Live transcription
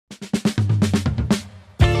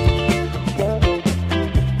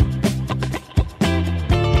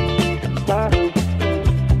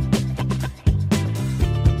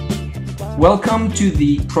Welcome to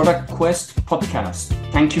the Product Quest podcast.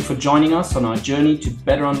 Thank you for joining us on our journey to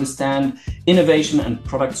better understand innovation and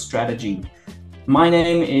product strategy. My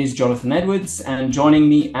name is Jonathan Edwards, and joining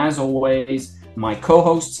me, as always, my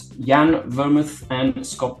co-hosts Jan Vermuth and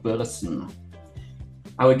Scott Burleson.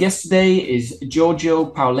 Our guest today is Giorgio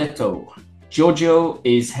Pauletto. Giorgio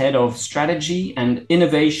is head of strategy and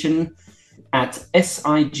innovation at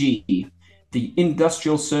SIG, the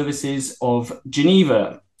Industrial Services of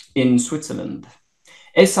Geneva in Switzerland.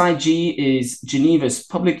 SIG is Geneva's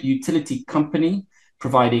public utility company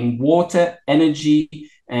providing water, energy,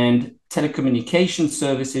 and telecommunication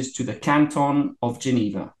services to the canton of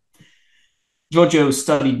Geneva. Giorgio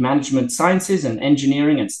studied management sciences and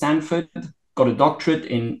engineering at Stanford, got a doctorate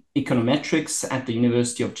in econometrics at the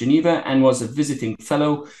University of Geneva, and was a visiting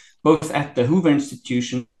fellow both at the Hoover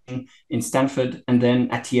Institution in Stanford and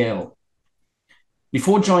then at Yale.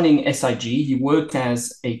 Before joining SIG, he worked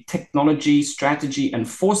as a technology, strategy, and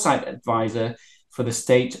foresight advisor for the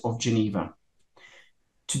state of Geneva.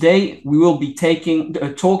 Today, we will be talking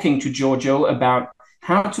to Giorgio about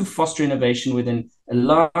how to foster innovation within a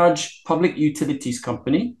large public utilities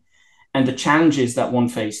company and the challenges that one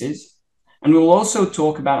faces. And we will also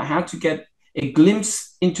talk about how to get a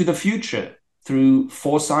glimpse into the future through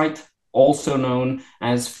foresight, also known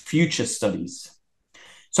as future studies.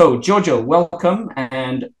 So, Giorgio, welcome,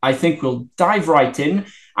 and I think we'll dive right in.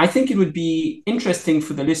 I think it would be interesting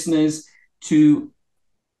for the listeners to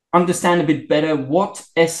understand a bit better what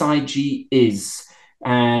SIG is,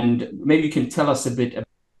 and maybe you can tell us a bit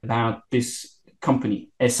about this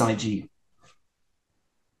company, SIG.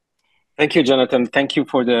 Thank you, Jonathan. Thank you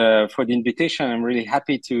for the invitation. I'm really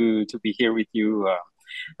happy to be here with you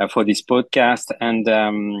for this podcast.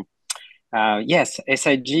 And yes,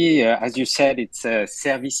 SIG, as you said, it's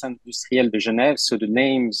Service Industriel de Genève. So the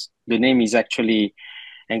name is actually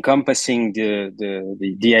encompassing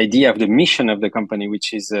the idea of the mission of the company,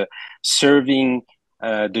 which is serving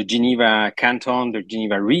the Geneva canton, the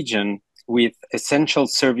Geneva region, with essential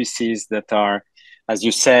services that are, as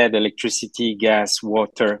you said, electricity, gas,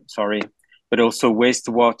 water, but also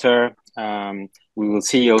wastewater. We will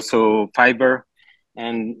see also fiber.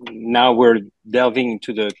 And now we're delving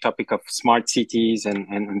into the topic of smart cities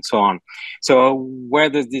and so on. So where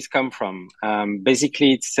does this come from?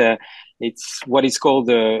 Basically, it's what is called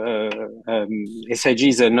SIG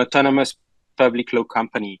is an autonomous public law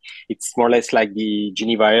company. It's more or less like the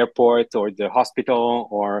Geneva airport or the hospital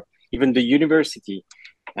or even the university.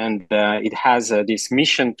 And it has this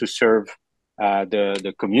mission to serve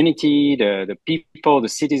the community, the people, the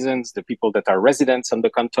citizens, the people that are residents on the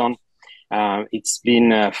canton. It's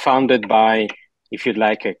been founded by, if you'd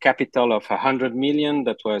like, a capital of 100 million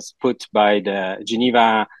that was put by the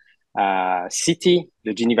Geneva city,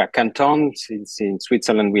 the Geneva canton. Since in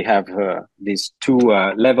Switzerland, we have these two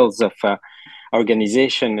levels of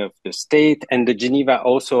organization of the state, and the Geneva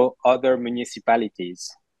also other municipalities.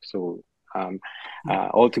 So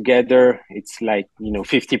altogether, it's like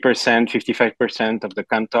 50%, 55% of the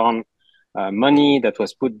canton money that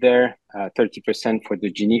was put there, 30% for the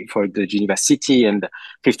Geneva city, and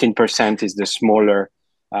 15% is the smaller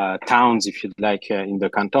towns, if you'd like, in the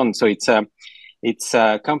canton. So it's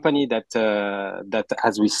a company that,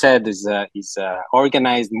 as we said, is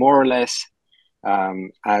organized more or less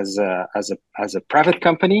as a private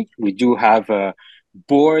company. We do have a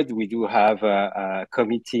board, we do have a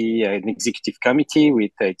committee, an executive committee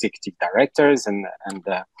with executive directors, and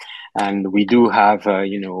we do have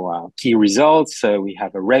key results. We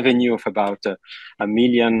have a revenue of about a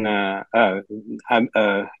billion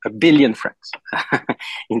francs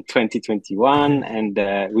in 2021,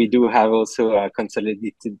 and we do have also a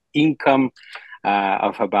consolidated income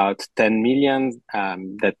of about 10 million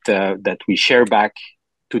that we share back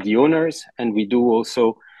to the owners, and we do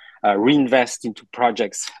also reinvest into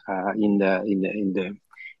projects in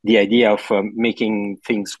the idea of making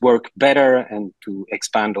things work better and to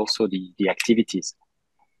expand also the activities.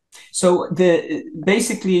 So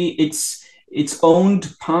basically it's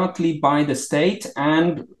owned partly by the state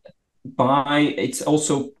and it's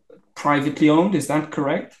also privately owned. Is that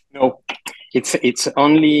correct? No, it's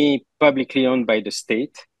only publicly owned by the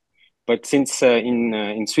state. But since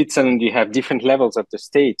in Switzerland you have different levels of the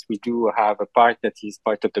state, we do have a part that is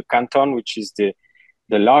part of the canton, which is the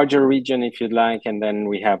larger region, if you'd like, and then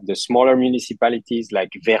we have the smaller municipalities like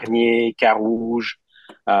Vernier, Carouge.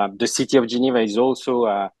 The city of Geneva is also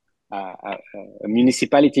a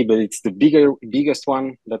municipality, but it's the biggest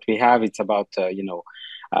one that we have. It's about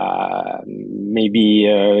maybe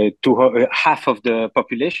half of the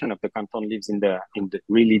population of the canton lives in the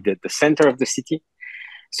center of the city.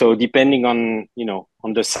 So depending on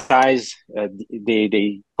on the size,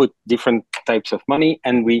 they put different types of money,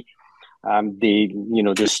 and the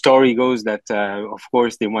story goes that of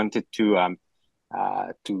course they wanted to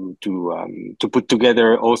put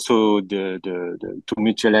together also to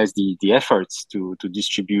mutualize the efforts to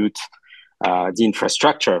distribute the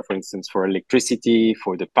infrastructure, for instance, for electricity,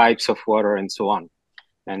 for the pipes of water, and so on.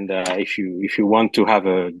 And if you want to have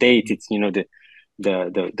a date, it's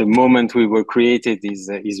the moment we were created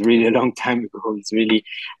is really a long time ago. It's really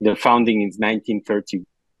the founding is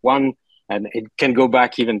 1931, and it can go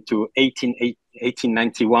back even to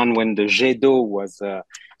 1891 when the jet d'eau was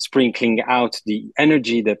sprinkling out the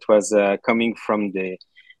energy that was coming from the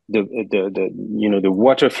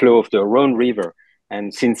water flow of the Rhone River,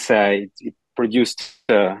 and since it produced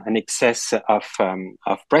an excess of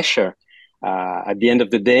pressure. At the end of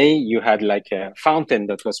the day, you had like a fountain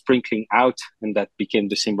that was sprinkling out, and that became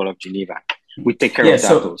the symbol of Geneva. We take care of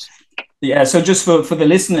those. Yeah, so just for the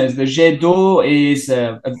listeners, the Jet d'eau is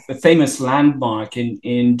a famous landmark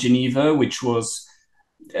in Geneva, which was,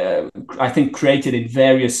 I think, created in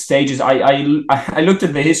various stages. I looked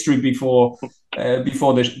at the history before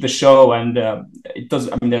the show, and it does.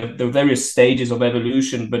 I mean, there are various stages of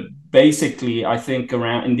evolution, but basically, I think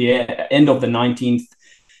around in the end of the 19th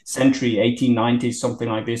century, 1890s, something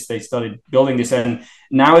like this, they started building this, and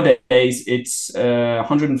nowadays it's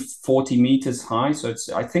 140 meters high, so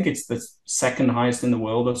I think it's the second highest in the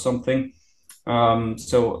world or something.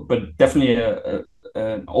 But definitely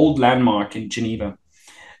an old landmark in Geneva.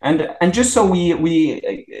 And just so we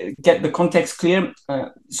get the context clear,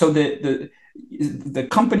 so the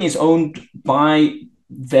company is owned by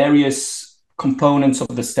various components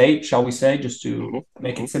of the state, shall we say, just to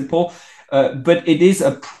make it simple. But it is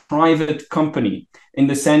a private company in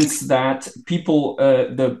the sense that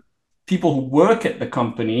the people who work at the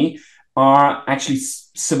company are actually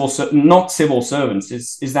not civil servants.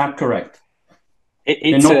 Is that correct?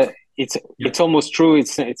 It's almost true.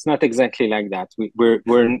 It's not exactly like that.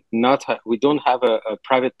 We don't have a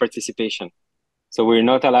private participation, so we're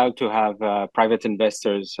not allowed to have private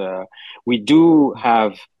investors. We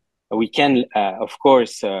can of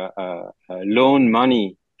course loan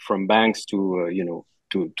money from banks to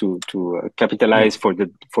capitalize for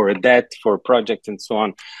a debt, for a project, and so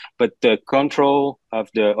on. But the control of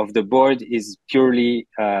the board is purely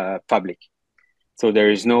public. So there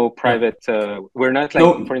is no private. We're not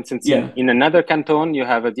like, for instance, in another canton, you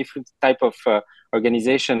have a different type of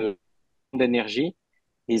organization. D'Énergie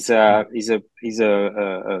is a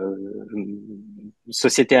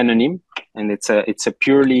société anonyme, and it's a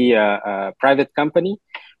purely private company.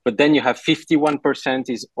 But then you have 51%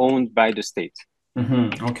 is owned by the state.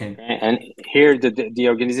 Mm-hmm. Okay. And here the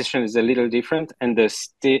organization is a little different, and the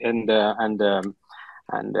state and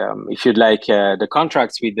if you'd like, the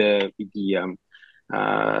contracts with the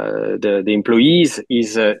employees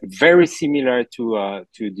is very similar to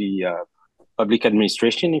the public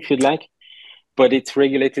administration, if you'd like, but it's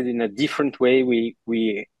regulated in a different way. We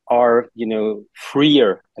are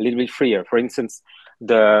freer, a little bit freer. For instance,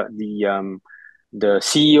 the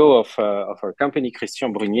CEO of our company,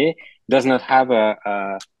 Christian Brunier, does not have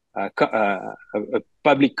a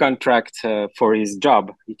public contract for his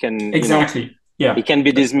job. He can he can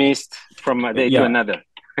be dismissed from a day to another.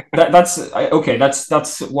 That's okay.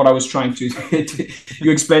 That's what I was trying to.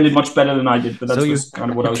 You explained it much better than I did, but that's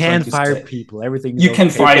kind of what I was trying to say. You can fire people. Everything. You can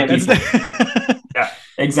fire people. Yeah,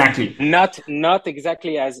 exactly. Not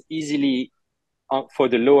exactly as easily for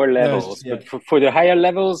the lower levels, but for the higher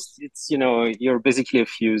levels, it's you're basically a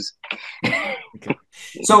fuse. Okay.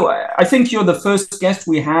 So I think you're the first guest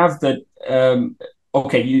we have that.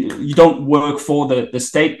 Okay, you don't work for the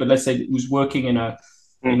state, but let's say who's working in a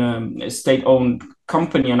state-owned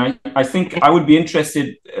company, and I think I would be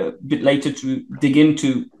interested a bit later to dig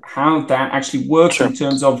into how that actually works in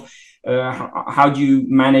terms of how do you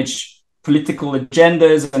manage political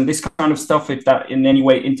agendas and this kind of stuff, if that in any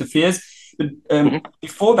way interferes. But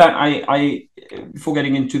before that, before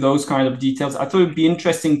getting into those kind of details, I thought it would be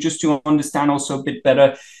interesting just to understand also a bit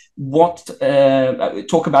better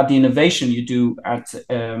talk about the innovation you do at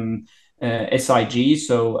SIG,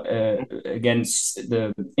 so against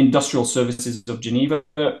the Industrial Services of Geneva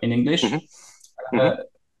in English.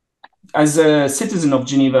 As a citizen of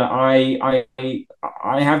Geneva, I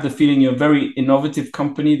have the feeling you're a very innovative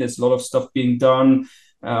company. There's a lot of stuff being done.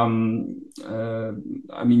 I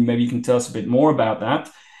mean, maybe you can tell us a bit more about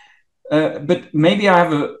that. But maybe I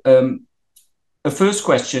have a first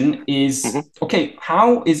question is, okay,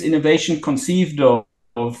 how is innovation conceived of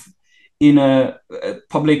in a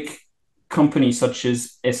public company such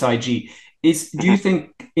as SIG? do you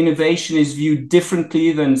think innovation is viewed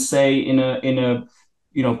differently than, say, in a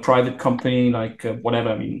private company like whatever,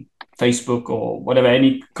 I mean, Facebook or whatever,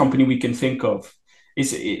 any company we can think of?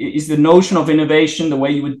 Is the notion of innovation, the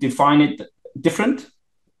way you would define it, different?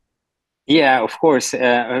 Yeah, of course.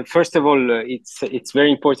 First of all, it's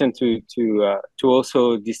very important to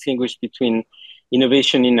also distinguish between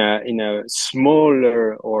innovation in a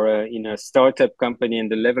smaller or in a startup company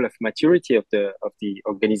and the level of maturity of the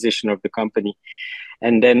organization of the company,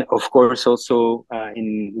 and then of course also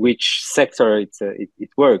in which sector it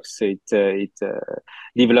works. It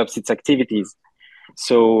develops its activities.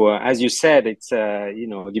 So as you said, it's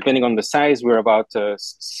depending on the size, we're about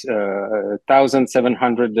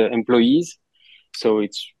 1,700 employees. So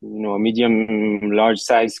it's a medium large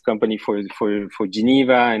size company for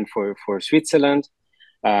Geneva and for Switzerland.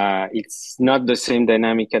 It's not the same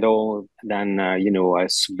dynamic at all than a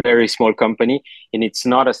very small company, and it's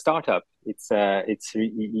not a startup. It's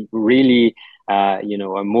really a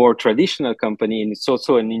more traditional company, and it's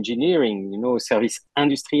also an engineering service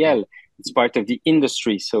industriel. It's part of the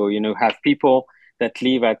industry. So have people that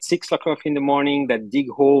live at 6 o'clock in the morning, that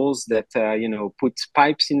dig holes, that put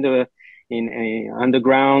pipes in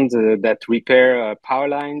underground, that repair power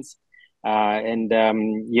lines. And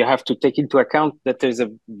you have to take into account that there's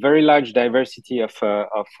a very large diversity of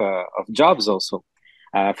jobs also.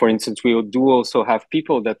 For instance, we do also have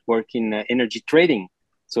people that work in energy trading.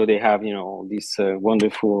 So they have, these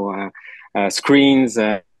wonderful screens.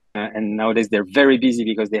 And nowadays they're very busy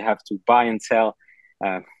because they have to buy and sell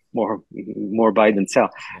more buy than sell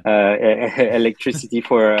electricity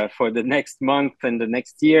for the next month and the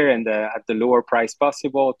next year, and at the lower price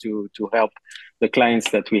possible to help the clients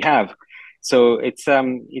that we have. So it's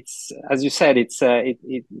as you said,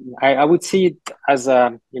 I would see it as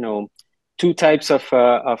two types of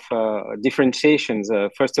differentiations.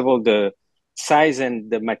 First of all, the size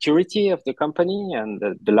and the maturity of the company, and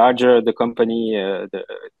the larger the company,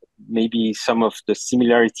 maybe some of the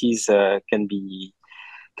similarities can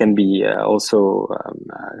be also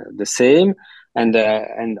the same, and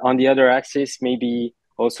on the other axis, maybe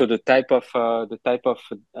also the type of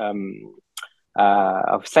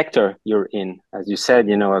sector you're in. As you said,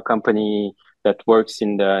 a company that works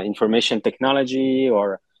in the information technology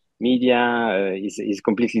or media is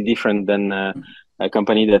completely different than a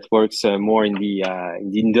company that works more in the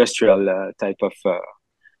industrial type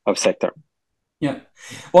of sector. Yeah.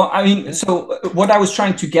 Well, I mean, so what I was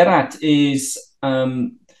trying to get at is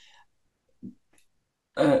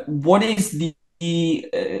what is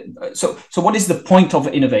so what is the point of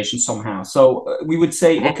innovation somehow? So we would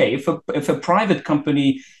say, okay, if a private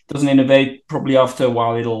company doesn't innovate, probably after a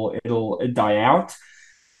while it'll die out.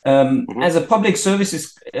 As a public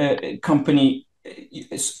services company,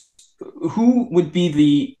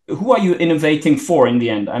 who are you innovating for in the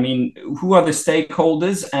end? I mean, who are the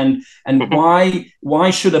stakeholders, and why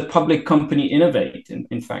should a public company innovate?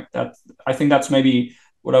 In fact, I think that's maybe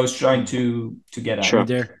what I was trying to get at. Sure.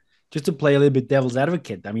 There, just to play a little bit devil's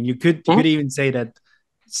advocate. I mean, you could even say that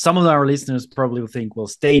some of our listeners probably will think, well,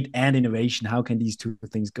 state and innovation, how can these two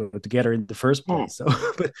things go together in the first place? So,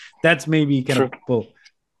 but that's maybe kind of will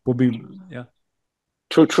be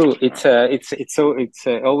True. It's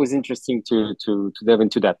always interesting to delve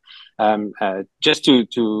into that. Just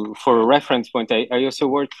for a reference point, I also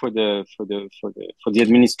worked for the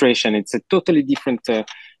administration. It's a totally different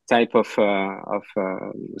type of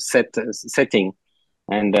setting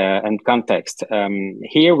and context.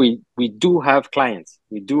 Here we do have clients.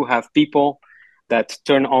 We do have people that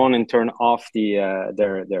turn on and turn off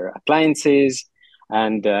their appliances.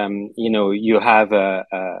 And you have a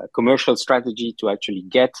commercial strategy to actually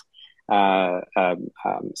get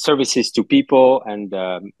services to people, and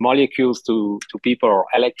molecules to people, or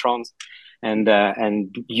electrons, and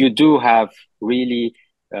you do have really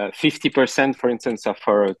 50%, for instance, of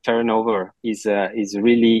our turnover is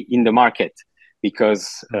really in the market,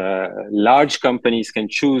 because large companies can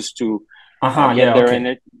choose to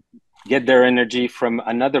get their energy from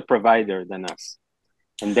another provider than us.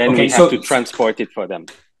 And then we have to transport it for them.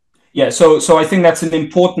 Yeah, so I think that's an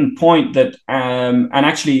important point that, and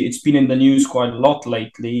actually it's been in the news quite a lot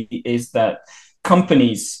lately, is that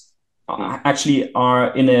companies actually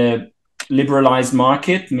are in a liberalized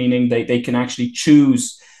market, meaning they can actually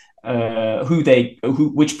choose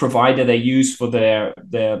which provider they use for their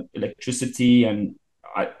electricity. And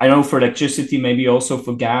I know for electricity, maybe also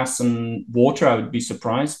for gas and water, I would be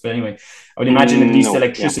surprised. But anyway, I would imagine at least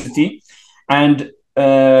electricity. Yeah. And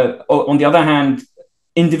on the other hand,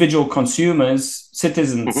 individual consumers,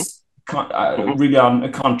 citizens,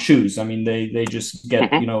 can't choose. I mean, they just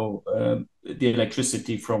get the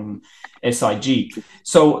electricity from SIG.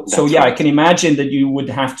 So yeah, right. I can imagine that you would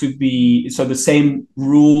have to be, so the same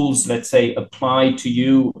rules, let's say, apply to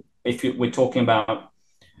you if we're talking about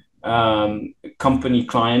company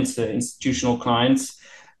clients, institutional clients.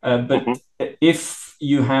 But if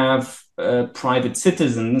you have private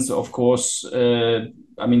citizens, of course,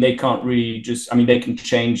 I mean, they can't really just, I mean, they can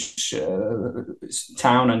change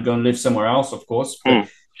town and go and live somewhere else, of course, but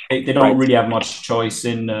they don't really have much choice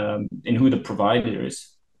in who the provider is.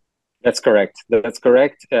 That's correct. That's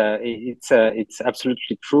correct. It's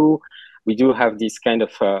absolutely true. We do have these kind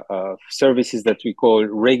of services that we call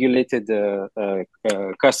regulated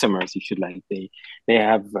customers, if you like. They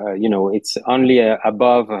have, it's only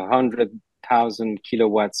above 100,000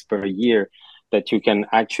 kilowatts per year that you can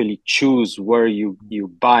actually choose where you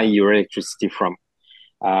buy your electricity from.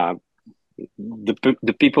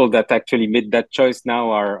 The people that actually made that choice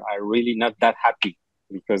now are really not that happy,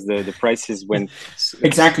 because the prices went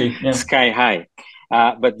sky high.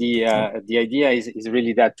 But the idea is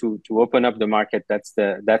really that to open up the market. That's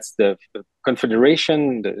the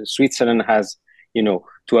confederation. Switzerland has,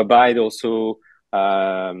 to abide also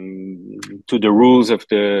to the rules of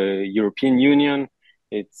the European Union.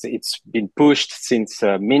 It's been pushed since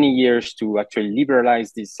many years to actually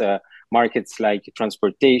liberalize these markets like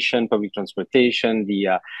transportation, public transportation,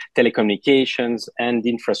 the telecommunications, and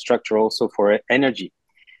infrastructure also for energy.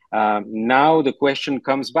 Now the question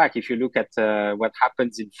comes back. If you look at what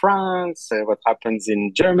happens in France, what happens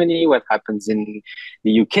in Germany, what happens in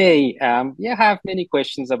the UK, you have many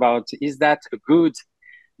questions about, is that a good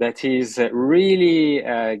that is really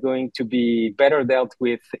going to be better dealt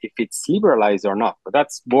with if it's liberalized or not? But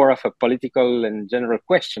that's more of a political and general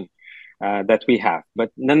question that we have.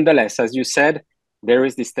 But nonetheless, as you said, there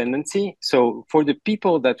is this tendency. So for the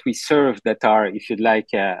people that we serve that are, if you'd like,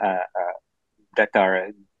 that are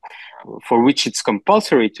for which it's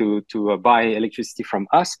compulsory to buy electricity from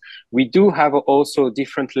us, we do have also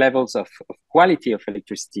different levels of quality of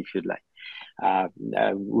electricity, if you'd like.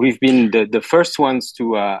 We've been the first ones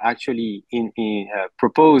to actually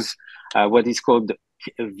propose what is called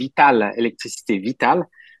Vital electricity, Vital,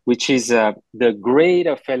 which is the grade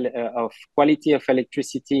of quality of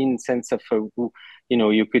electricity in sense of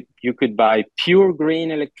you could buy pure green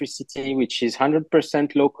electricity, which is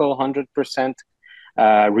 100% local, 100%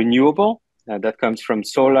 renewable. That comes from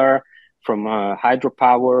solar, from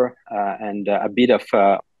hydropower, and a bit of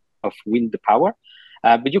wind power.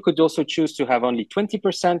 But you could also choose to have only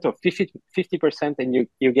 20% or 50%, and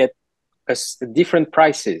you get different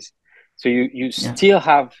prices. So you still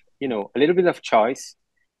have a little bit of choice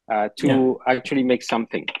to actually make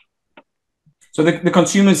something. So the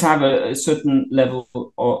consumers have a certain level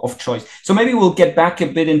of choice. So maybe we'll get back a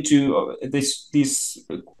bit into these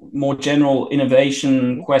more general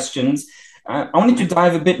innovation questions. I wanted to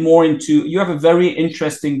dive a bit more into, you have a very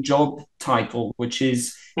interesting job title, which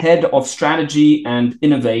is Head of Strategy and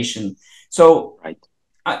Innovation. So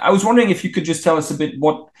I was wondering if you could just tell us a bit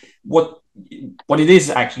what it is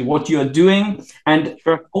actually, what you are doing, and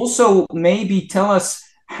also maybe tell us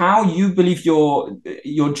how you believe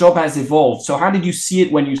your job has evolved. So how did you see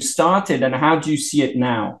it when you started, and how do you see it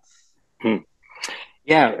now?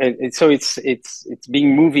 Yeah, so it's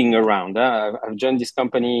been moving around. I've joined this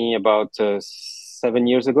company about 7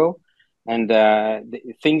 years ago, and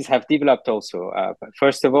things have developed also.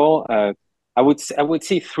 First of all, I would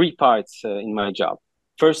see 3 parts in my job.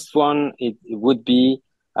 First one, it would be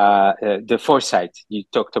the foresight. You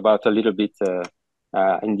talked about a little bit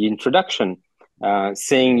in the introduction.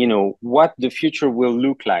 Saying, what the future will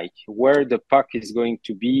look like, where the puck is going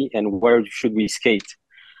to be, and where should we skate.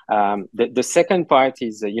 The second part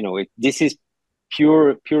is, this is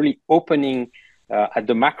purely opening at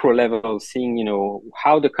the macro level, seeing,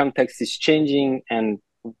 how the context is changing and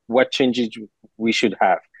what changes we should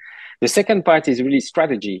have. The second part is really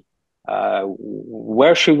strategy.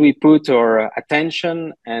 Where should we put our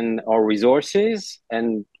attention and our resources,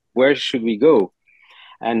 and where should we go?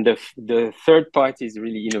 And the third part is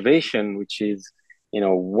really innovation, which is,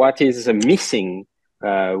 what is missing,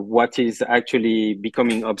 what is actually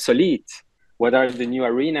becoming obsolete, what are the new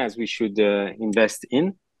arenas we should invest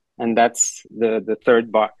in, and that's the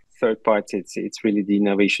third part. It's really the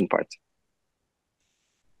innovation part.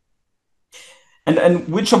 And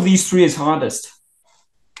which of these 3 is hardest?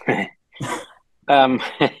 All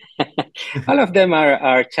of them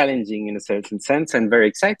are challenging in a certain sense and very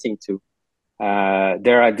exciting too.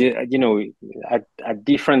 There are, at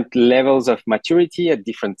different levels of maturity, at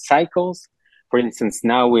different cycles. For instance,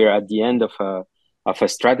 now we're at the end of a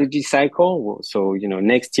strategy cycle. So,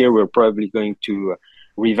 next year we're probably going to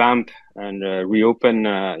revamp and reopen,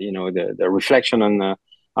 the reflection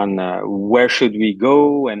on where should we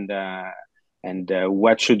go and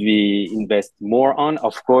what should we invest more on.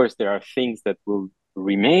 Of course, there are things that will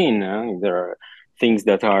remain. There are things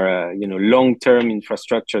that are, long-term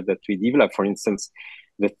infrastructure that we develop. For instance,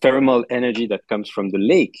 the thermal energy that comes from the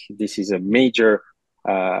lake. This is a major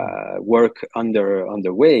work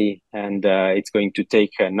underway, and it's going to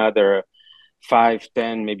take another 5,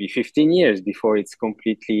 10, maybe 15 years before it's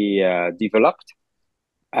completely developed.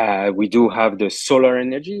 We do have the solar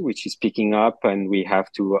energy, which is picking up, and we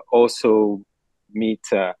have to also meet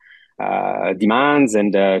demands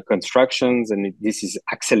and constructions, and this is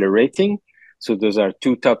accelerating. So those are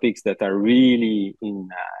two topics that are really in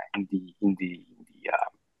the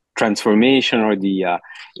transformation or the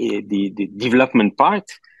development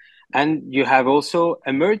part. And you have also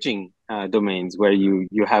emerging domains where you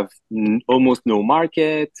have almost no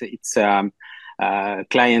market. It's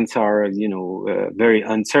clients are very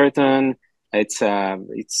uncertain. It's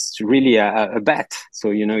really a bet.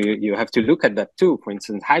 So you have to look at that too. For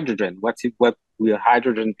instance, hydrogen. What will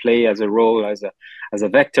hydrogen play as a role as a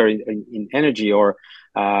vector in energy, or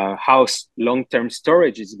how long-term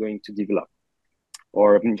storage is going to develop,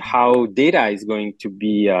 or how data is going to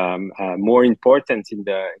be more important in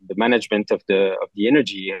the management of the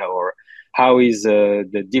energy, or how is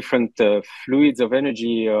the different fluids of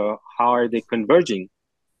energy, how are they converging?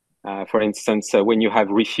 For instance, when you have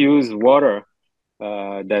refused water,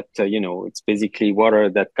 it's basically water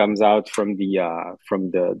that comes out from the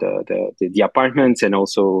apartments and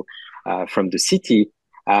also from the city.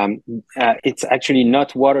 It's actually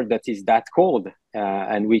not water that is that cold,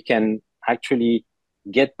 and we can actually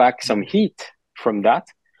get back some heat from that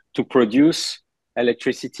to produce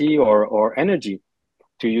electricity or energy,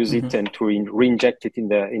 to use it and to re-inject it in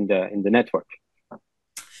the network.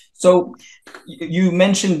 So you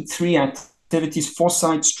mentioned three activities: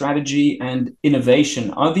 foresight, strategy, and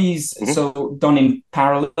innovation. Are these so done in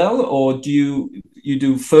parallel, or do you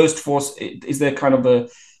do first foresight? Is there kind of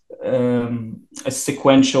a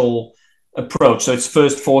sequential approach? So it's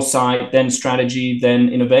first foresight, then strategy, then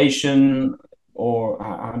innovation, or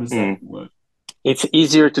how does that work? It's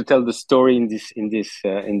easier to tell the story in this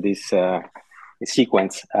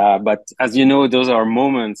sequence, but as you know, those are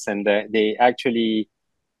moments, and they actually,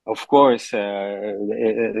 of course,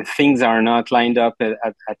 things are not lined up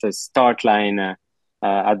at the start line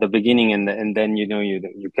at the beginning, and then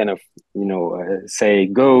you kind of say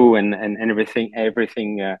go, and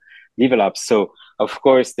everything develops. So of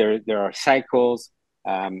course there are cycles.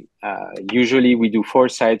 Usually we do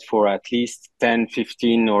foresight for at least 10,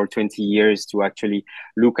 15, or 20 years to actually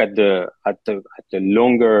look at the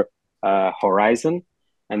longer horizon,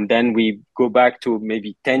 and then we go back to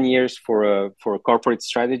maybe 10 years for a corporate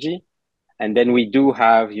strategy, and then we do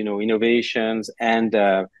have innovations and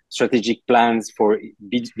strategic plans for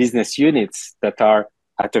business units that are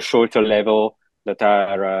at a shorter level, that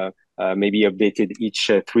are maybe updated each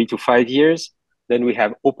 3 to 5 years. Then we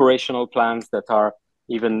have operational plans that are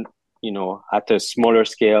even at a smaller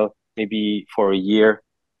scale, maybe for a year,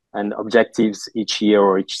 and objectives each year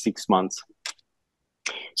or each 6 months.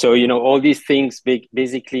 So all these things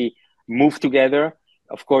basically move together.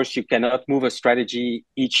 Of course, you cannot move a strategy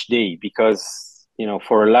each day, because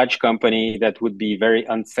for a large company that would be very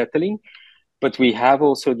unsettling. But we have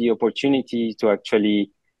also the opportunity to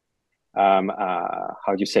actually kind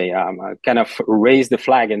of raise the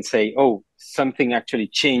flag and say, oh, something actually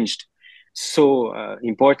changed so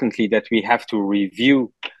importantly that we have to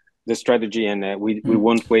review the strategy, and we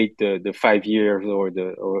won't wait the 5 years or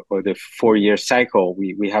the 4-year cycle.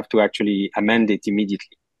 We have to actually amend it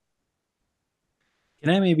immediately.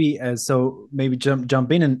 Can I maybe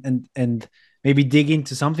jump in and maybe dig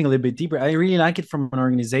into something a little bit deeper? I really like it from an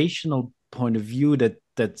organizational point of view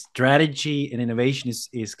that strategy and innovation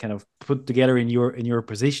is kind of put together in your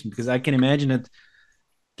position, because I can imagine that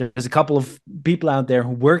there's a couple of people out there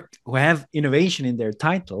who have innovation in their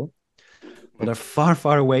title, but are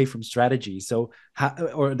far away from strategy. So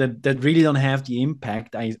or that really don't have the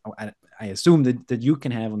impact I assume that you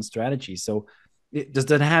can have on strategy. So does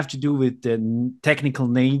that have to do with the technical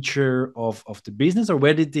nature of the business, or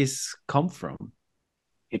where did this come from?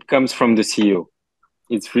 It comes from the CEO.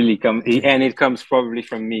 It's really and it comes probably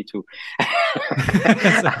from me too.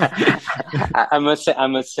 I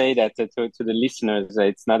must say that to the listeners,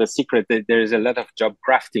 it's not a secret that there is a lot of job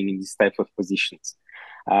crafting in this type of positions.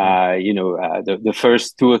 The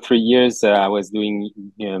first 2 or 3 years I was doing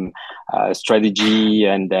strategy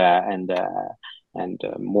and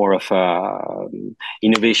more of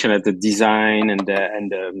innovation at the design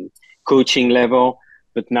and coaching level.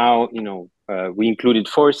 but now, we included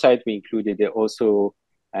foresight. We included also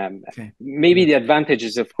maybe the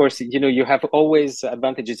advantages. Of course, you have always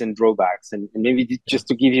advantages and drawbacks, and maybe just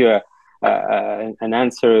to give you an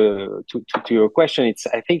answer to your question,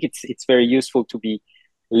 I think it's very useful to be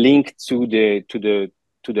linked to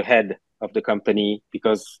the head of the company,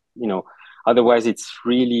 because otherwise it's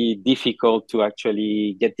really difficult to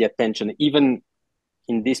actually get the attention. Even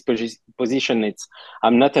in this position,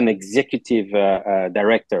 I'm not an executive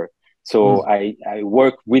director, so I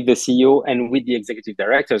work with the CEO and with the executive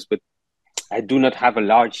directors, but I do not have a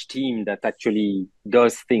large team that actually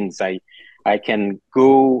does things. I can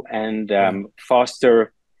go and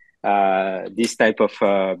foster this type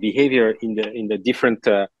of behavior in the different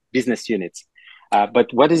business units.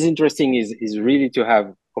 But what is interesting is really to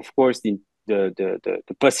have, of course, the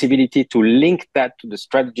possibility to link that to the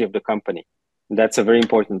strategy of the company. That's a very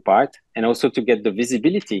important part, and also to get the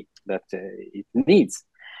visibility that it needs.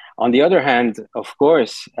 On the other hand, of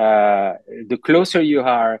course, the closer you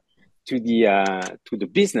are to the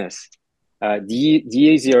business, the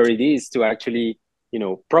easier it is to actually,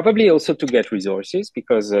 probably also to get resources,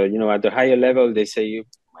 because at the higher level they say,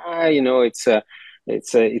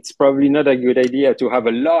 it's probably not a good idea to have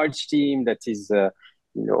a large team that is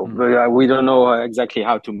we don't know exactly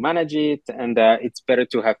how to manage it, and it's better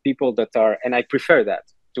to have people that are, and I prefer that,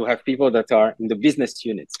 to have people that are in the business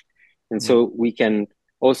units, and so we can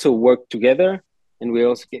also work together, and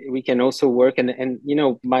we can also work, and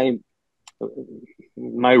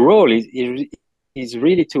my role is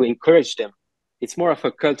really to encourage them. It's more of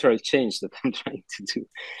a cultural change that I'm trying to do,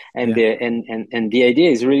 and the idea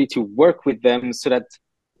is really to work with them so that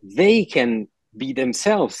they can be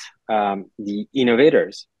themselves the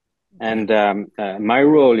innovators, and my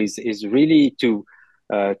role is really to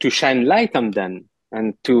shine light on them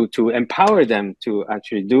and to empower them to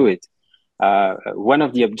actually do it. One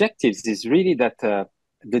of the objectives is really that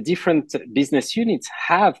the different business units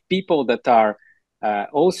have people that are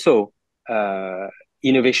also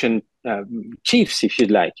innovation chiefs, if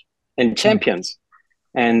you'd like, and champions.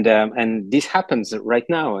 And this happens right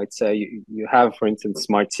now. It's you have, for instance,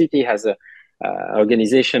 Smart City has a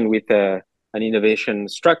organization with an innovation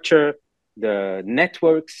structure. The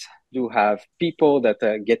networks do have people that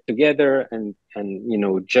get together and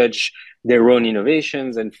judge their own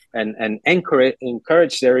innovations and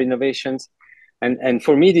encourage their innovations. And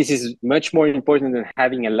for me, this is much more important than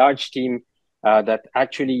having a large team that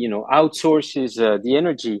actually outsources the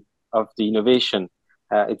energy of the innovation.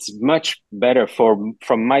 It's much better from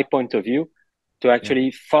my point of view to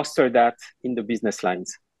actually foster that in the business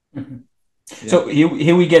lines. Mm-hmm. Yeah. So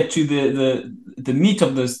here we get to the meat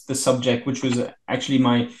of the subject, which was actually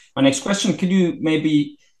my next question. Could you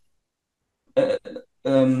maybe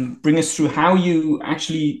bring us through how you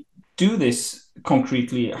actually do this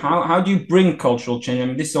concretely? How do you bring cultural change? I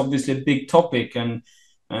mean, this is obviously a big topic, and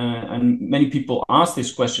many people ask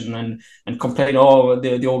this question and complain,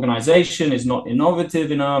 the organization is not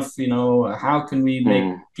innovative enough. How can we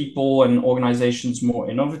make people and organizations more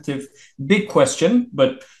innovative? Big question,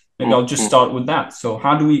 but maybe I'll just start with that. So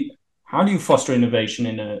how do you foster innovation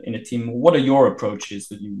in a team? What are your approaches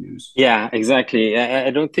that you use? Yeah, exactly.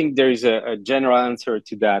 I don't think there is a general answer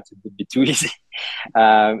to that. It would be too easy.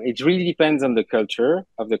 It really depends on the culture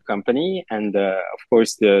of the company and, of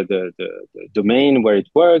course, the domain where it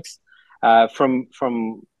works. From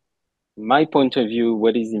my point of view,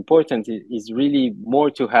 what is important is really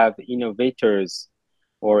more to have innovators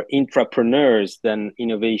or intrapreneurs than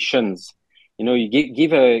innovations. You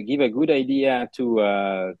give a good idea to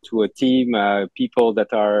a team, people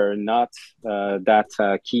that are not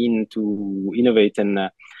that keen to innovate,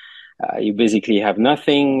 and you basically have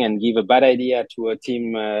nothing, and give a bad idea to a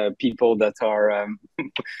team, people that are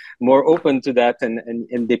more open to that,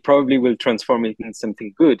 and they probably will transform it into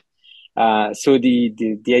something good. So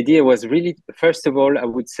the idea was really, first of all, I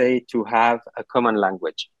would say, to have a common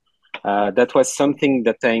language. That was something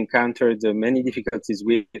that I encountered many difficulties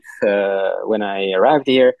with when I arrived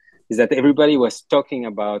here, is that everybody was talking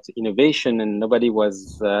about innovation and nobody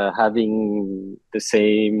was having the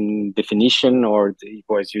same definition or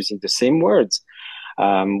was using the same words.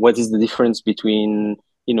 What is the difference between,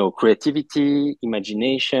 creativity,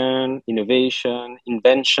 imagination, innovation,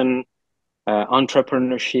 invention,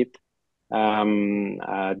 entrepreneurship?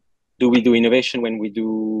 Do we do innovation when we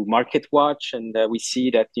do market watch and we see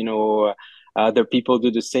that other people do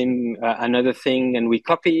the same another thing and we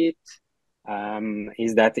copy it?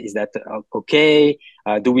 Is that okay?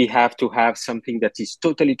 Do we have to have something that is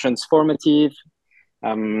totally transformative?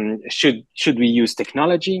 Should we use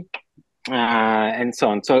technology and so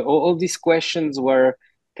on? So all these questions were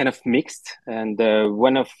kind of mixed. And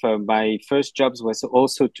one of my first jobs was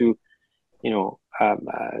also to,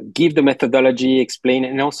 give the methodology, explain,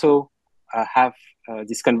 and also have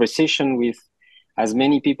this conversation with as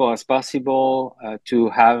many people as possible to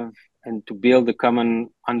have and to build a common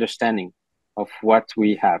understanding of what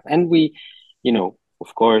we have. And we,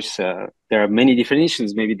 of course, there are many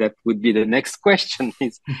definitions. Maybe that would be the next question: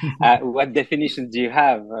 is what definitions do you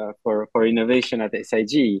have for innovation at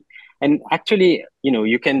SIG? And actually,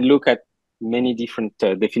 you can look at many different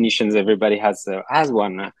definitions. Everybody has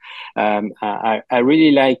one. I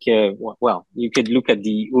really like. Well, you could look at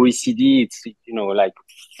the OECD. It's like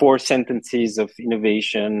 4 sentences of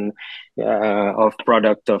innovation, of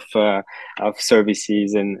product, of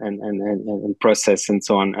services, and process, and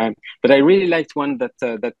so on. But I really liked one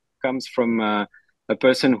that comes from a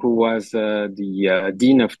person who was the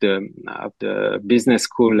dean of the business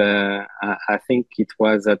school. I think it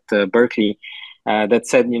was at Berkeley. That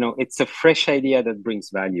said, it's a fresh idea that brings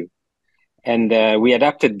value, and we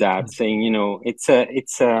adapted that, saying, it's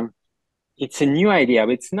a new idea,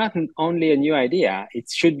 but it's not only a new idea. It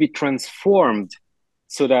should be transformed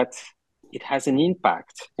so that it has an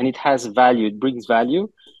impact and it has value. It brings value,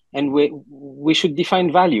 and we should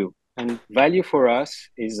define value. And value for us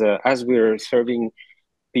is, as we're serving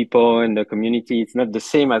people in the community, it's not the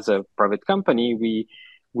same as a private company.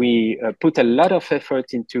 We put a lot of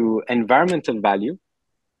effort into environmental value,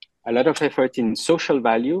 a lot of effort in social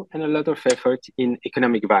value, and a lot of effort in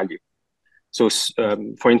economic value. So,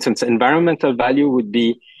 for instance, environmental value would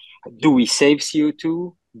be: do we save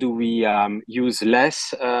CO2? Do we use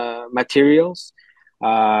less materials?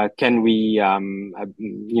 Can we,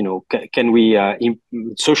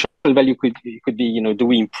 social value could be, do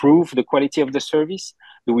we improve the quality of the service?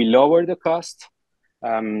 Do we lower the cost?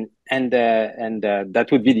 And that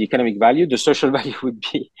would be the economic value. The social value would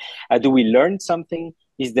be: do we learn something?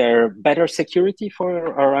 Is there better security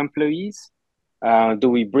for our employees? Do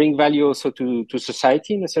we bring value also to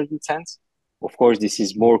society in a certain sense? Of course, this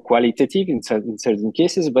is more qualitative in certain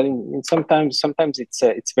cases, but sometimes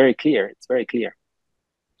it's very clear. It's very clear.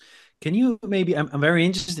 Can you maybe? I'm very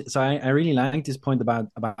interested. So I really like this point about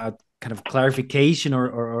kind of clarification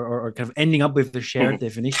or kind of ending up with the shared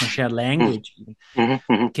definition, shared language.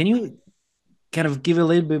 Can you kind of give a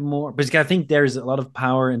little bit more? Because I think there is a lot of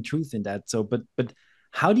power and truth in that. So, but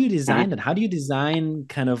how do you design that? How do you design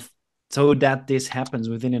kind of so that this happens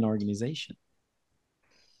within an organization?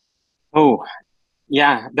 Oh,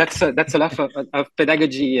 yeah, that's a lot of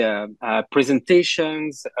pedagogy,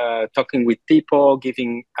 presentations, talking with people,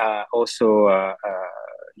 giving also,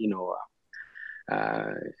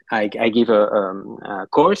 I give a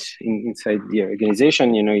course inside the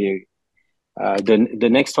organization. The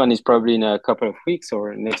next one is probably in a couple of weeks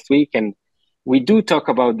or next week, and we do talk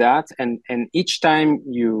about that. And each time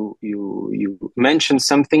you mention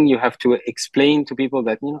something, you have to explain to people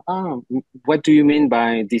that, what do you mean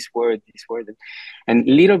by this word, and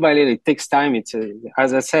little by little, it takes time. It's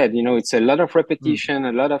as I said, it's a lot of repetition,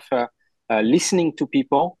 a lot of listening to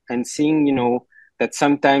people and seeing, that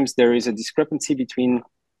sometimes there is a discrepancy between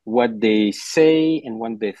what they say and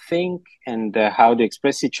what they think, and how they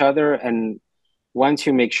express each other. And once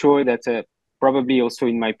you make sure that probably also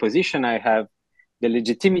in my position, I have the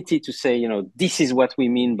legitimacy to say, this is what we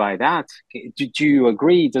mean by that. Do you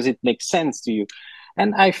agree? Does it make sense to you?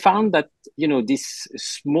 And I found that, this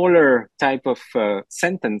smaller type of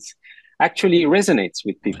sentence actually resonates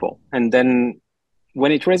with people. And then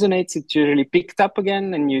when it resonates, it's usually picked up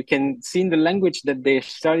again, and you can see in the language that they're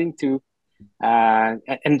starting to,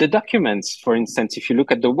 and the documents, for instance, if you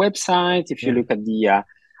look at the website, if you look at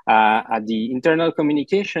the internal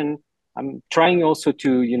communication, I'm trying also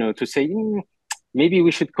to say, maybe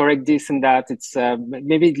we should correct this and that. It's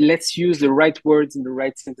maybe let's use the right words in the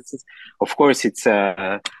right sentences. Of course, it's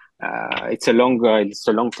a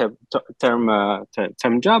long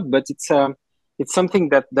term job, but it's something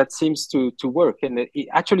that seems to work, and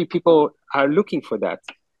actually people are looking for that.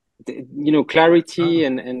 Clarity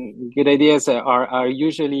and good ideas are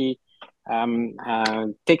usually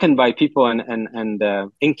taken by people and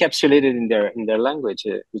encapsulated in their language,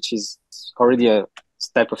 which is already a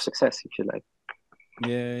step of success, if you like.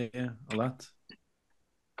 Yeah, a lot.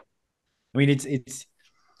 I mean, it's.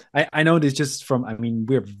 I know this just from. I mean,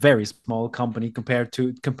 we're a very small company compared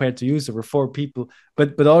to you. So we're 4 people,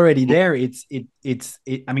 but already there, it's.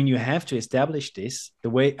 I mean, you have to establish this the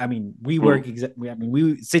way. I mean, we work exactly. I mean,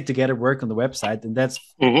 we sit together, work on the website, and that's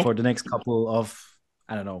for the next couple of,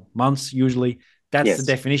 I don't know, months. Usually, that's the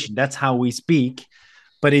definition. That's how we speak.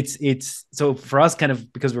 but it's so for us, kind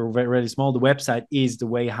of, because we're very, very small, the website is the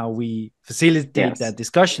way how we facilitate that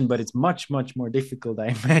discussion, but it's much more difficult,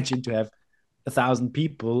 I imagine, to have 1,000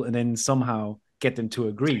 people and then somehow get them to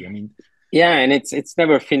agree. I mean, yeah, and it's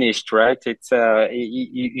never finished, right? It's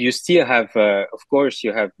you still have of course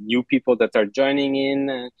you have new people that are joining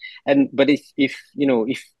in, and but if you know,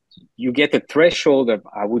 if you get a threshold of,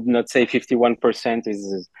 I would not say 51%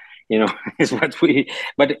 is you know is what we,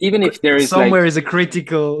 but even if there is somewhere is a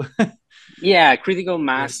critical yeah, critical Yes.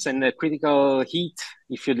 mass and a critical heat,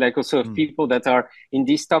 if you'd like, also of people that are in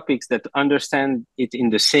these topics that understand it in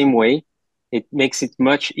the same way, it makes it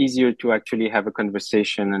much easier to actually have a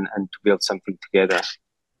conversation and to build something together.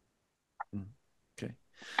 Okay.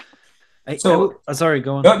 Sorry,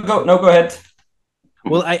 go on. Go ahead.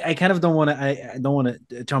 Well, I kind of don't want to. I don't want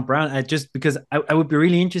to jump around. I just, because I would be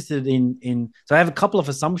really interested in. So I have a couple of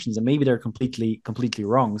assumptions, and maybe they're completely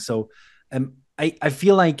wrong. So, I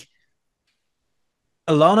feel like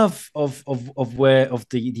a lot of where of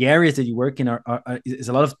the areas that you work in are is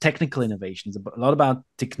a lot of technical innovations, a lot about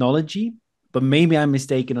technology. But maybe I'm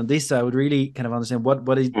mistaken on this. So I would really kind of understand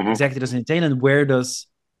what exactly does it entail, and where does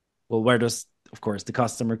of course the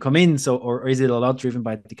customer come in. So, or is it a lot driven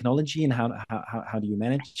by technology, and how do you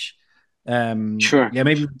manage? Sure. Yeah,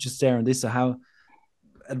 maybe just share on this. So how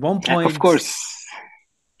at one point, of course,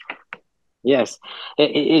 yes,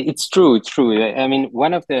 it's true. It's true. I mean,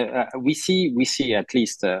 one of the we see at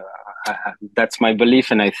least that's my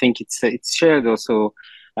belief, and I think it's shared also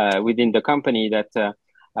within the company that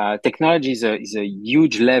technology is a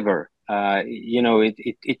huge lever. You know,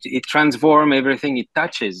 it transforms everything it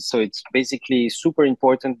touches. So it's basically super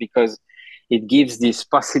important because it gives this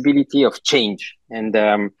possibility of change, and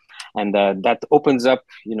that opens up,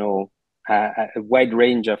 you know, a wide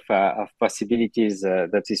range of possibilities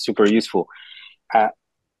that is super useful.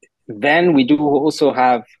 Then we do also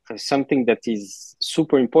have something that is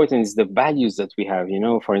super important, is the values that we have. You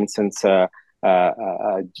know, for instance,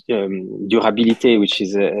 durability, which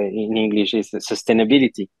is in English is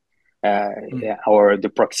sustainability, or the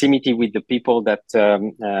proximity with the people that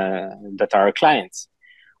that are our clients,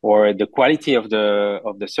 or the quality of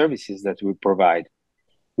the services that we provide.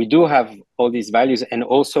 We do have all these values, and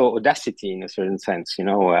also audacity in a certain sense. You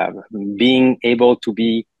know, being able to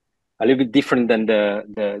be a little bit different than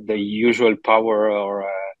the usual power or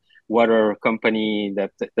water company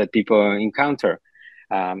that people encounter.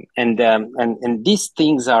 And these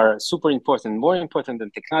things are super important, more important than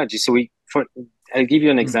technology. So I'll give you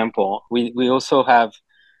an example. We also have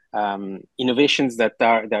innovations that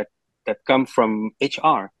come from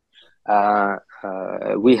HR.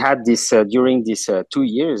 We had this during these 2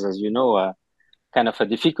 years, as you know, kind of a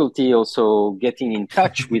difficulty also getting in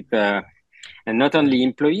touch with and not only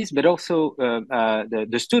employees but also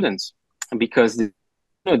the students, because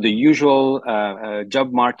the usual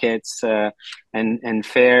job markets and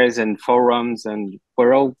fairs and forums and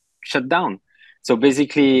were all shut down. So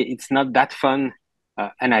basically, it's not that fun,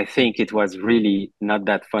 and I think it was really not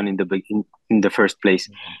that fun in the first place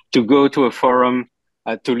to go to a forum,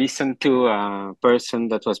 to listen to a person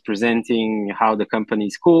that was presenting how the company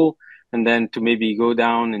is cool, and then to maybe go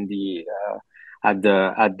down in the at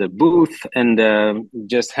the booth and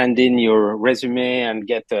just hand in your resume and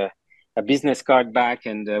get a business card back,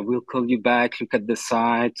 and we'll call you back, look at the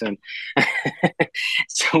site. And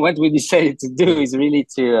so what we decided to do is really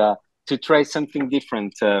to try something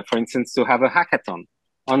different. For instance, to have a hackathon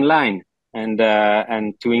online, and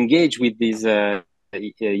to engage with these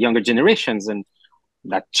younger generations. And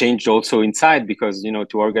that changed also inside, because, you know,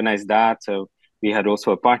 to organize that, we had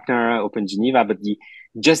also a partner, Open Geneva, but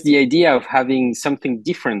just the idea of having something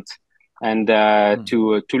different, and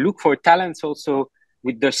to look for talents also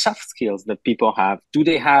with the soft skills that people have. Do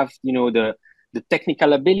they have, you know, the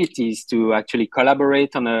technical abilities to actually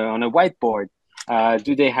collaborate on a whiteboard?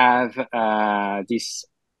 Do they have this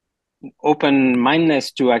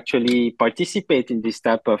open-mindedness to actually participate in this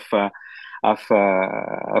type of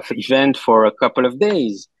event for a couple of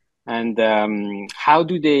days? And how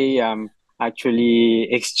do they actually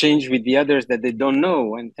exchange with the others that they don't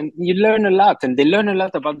know? And you learn a lot, and they learn a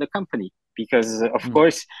lot about the company, because of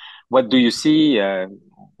course, what do you see?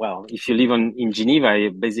 Well, if you live in Geneva,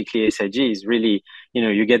 basically SIG is really, you know,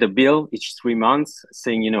 you get a bill each 3 months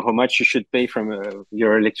saying, you know, how much you should pay from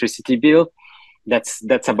your electricity bill. That's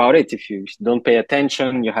about it. If you don't pay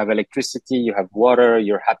attention, you have electricity, you have water,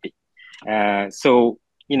 you're happy. So,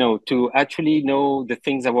 you know, to actually know the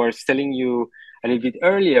things I was telling you a little bit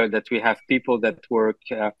earlier, that we have people that work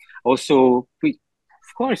also.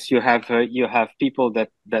 Of course, you have people that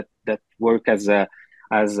work as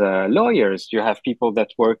as lawyers. You have people that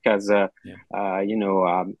work as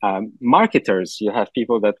marketers. You have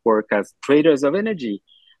people that work as traders of energy.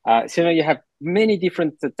 So you have many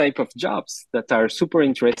different type of jobs that are super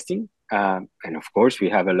interesting. And of course, we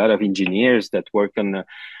have a lot of engineers that work on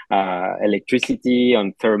electricity,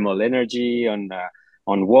 on thermal energy, on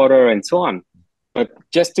water, and so on. But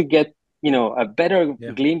just to get a better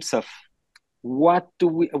glimpse of what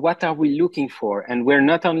are we looking for, and we're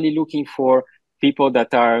not only looking for people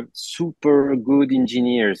that are super good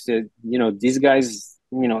engineers. These guys,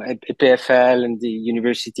 at EPFL and the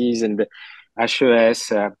universities and the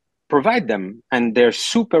HES provide them, and they're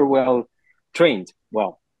super well trained.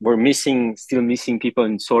 Well, we're still missing people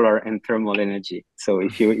in solar and thermal energy. So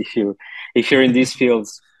if you're in these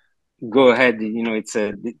fields, go ahead.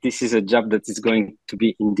 This is a job that is going to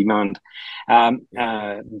be in demand.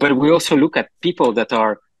 But we also look at people that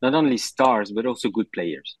are not only stars but also good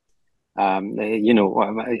players.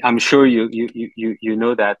 I'm sure you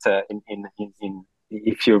know that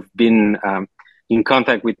if you've been in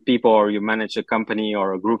contact with people, or you manage a company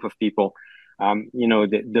or a group of people,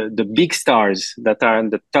 the big stars that are in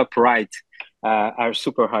the top right are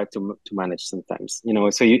super hard to manage sometimes.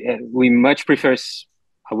 So we much prefer.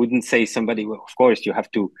 I wouldn't say somebody. Well, of course, you have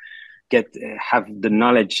to have the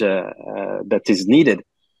knowledge that is needed,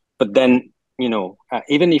 but then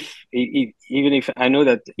even if I know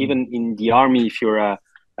that even in the army, if you're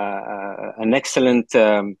an excellent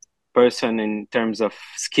person in terms of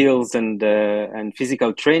skills and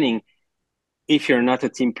physical training, if you're not a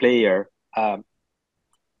team player,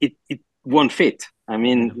 it won't fit. I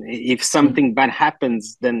mean, if something bad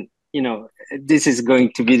happens, then this is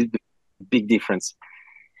going to be the big difference.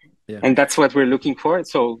 And that's what we're looking for.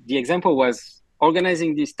 So the example was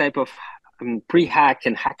organizing this type of pre-hack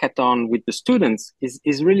and hackathon with the students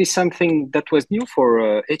is really something that was new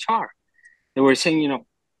for HR. They were saying,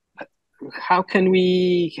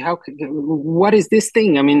 what is this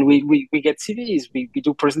thing? I mean, we get CVs, we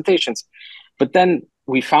do presentations, but then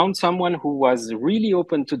we found someone who was really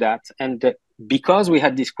open to that. And because we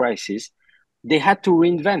had this crisis, they had to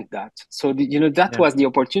reinvent that. So, that was the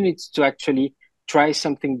opportunity to actually try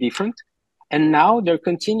something different. And now they're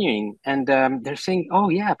continuing, and they're saying, oh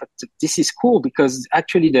yeah, but this is cool, because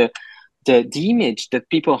actually the image that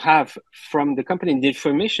people have from the company, the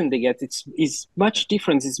information they get, is much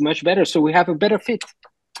different, it's much better. So we have a better fit,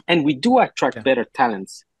 and we do attract better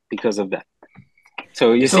talents because of that.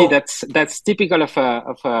 So you see, that's typical of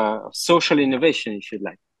a social innovation, if you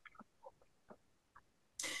like.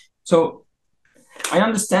 So I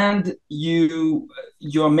understand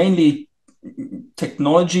you're mainly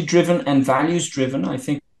technology driven and values driven. I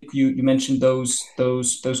think you mentioned those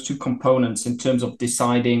two components in terms of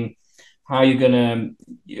deciding how you're gonna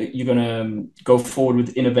go forward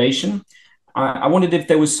with innovation. I wondered if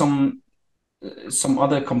there was some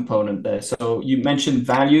other component there. So you mentioned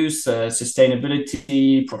values,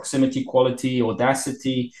 sustainability, proximity, quality,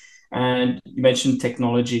 audacity, and you mentioned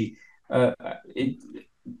technology.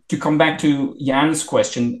 To come back to Jan's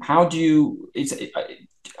question, how do you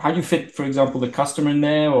fit, for example, the customer in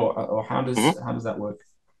there, or how does that work?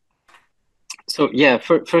 So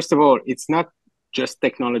first of all, it's not just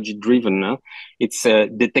technology driven. No? It's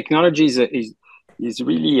the technology is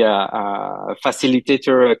really a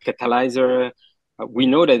facilitator, a catalyzer. We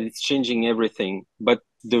know that it's changing everything, but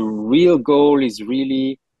the real goal is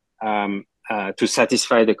really to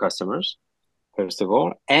satisfy the customers, first of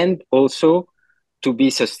all, and also to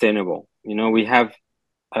be sustainable. We have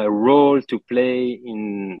a role to play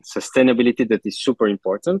in sustainability that is super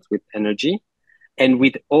important with energy and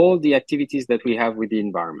with all the activities that we have with the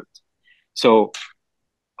environment. So,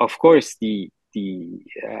 of course, the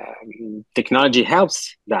technology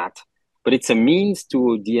helps that, but it's a means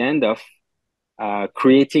to the end of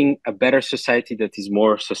creating a better society that is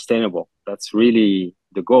more sustainable. That's really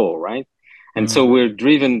the goal, right? And so we're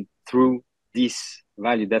driven through this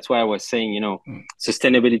value. That's why I was saying,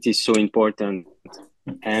 sustainability is so important.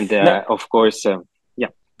 And of course, I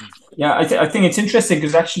think it's interesting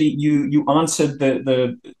because actually you answered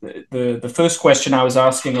the first question I was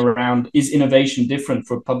asking around, is innovation different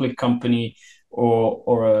for a public company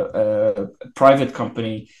or a private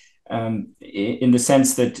company, in the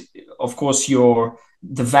sense that, of course,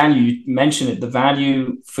 the value, you mentioned it, the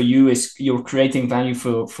value for you is you're creating value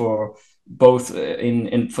for both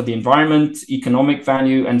for the environment, economic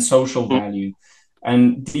value, and social value.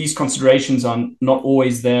 And these considerations are not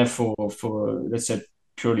always there for let's say,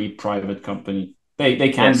 purely private company. They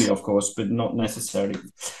can be, of course, but not necessarily.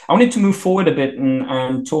 I wanted to move forward a bit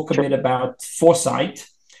and talk a bit about foresight.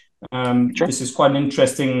 This is quite an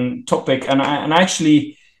interesting topic, and I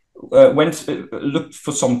actually looked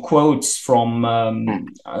for some quotes from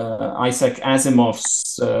Isaac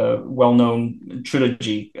Asimov's well-known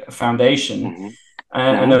trilogy, Foundation.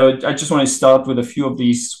 And I just want to start with a few of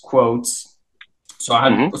these quotes. So I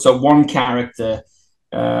had one character,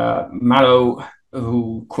 Mallow,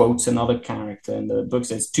 who quotes another character in the book,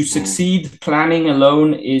 says, "To succeed, planning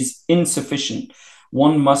alone is insufficient.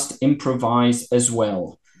 One must improvise as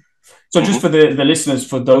well." So just for the listeners,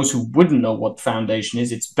 for those who wouldn't know what Foundation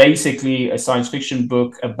is, it's basically a science fiction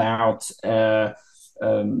book about a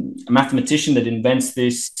mathematician that invents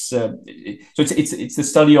this. So it's the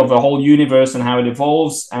study of a whole universe and how it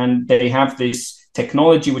evolves. And they have this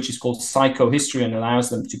technology, which is called psychohistory, and allows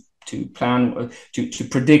them to plan, to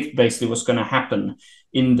predict basically what's going to happen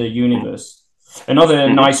in the universe. Another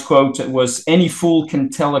nice quote was, "Any fool can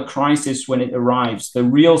tell a crisis when it arrives. The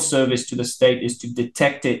real service to the state is to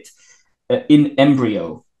detect it in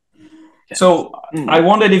embryo." So I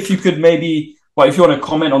wondered if you could maybe, well, if you want to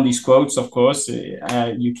comment on these quotes, of course,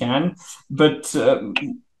 you can, but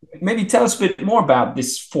maybe tell us a bit more about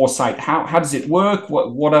this foresight. How does it work?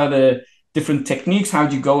 What are the different techniques? How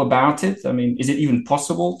do you go about it? I mean, is it even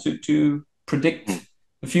possible to predict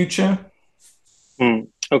the future?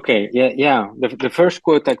 Okay, yeah. The first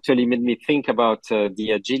quote actually made me think about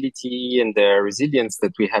the agility and the resilience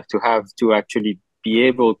that we have to actually be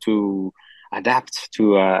able to adapt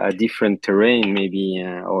to a different terrain, maybe,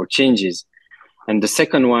 or changes. And the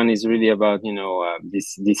second one is really about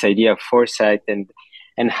this idea of foresight and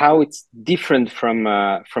how it's different from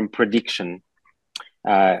prediction,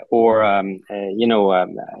 it's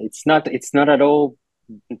not at all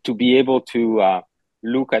to be able to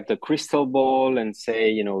look at the crystal ball and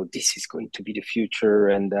say, this is going to be the future,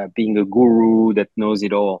 and being a guru that knows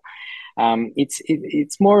it all.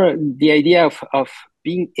 It's more the idea of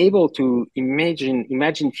being able to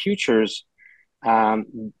imagine futures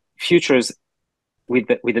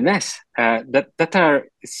with an S that are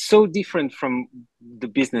so different from the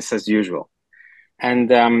business as usual.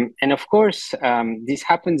 And of course, this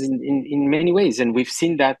happens in many ways, and we've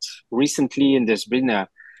seen that recently. And there's been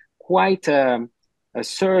quite a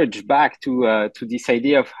surge back to this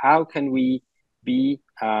idea of how can we be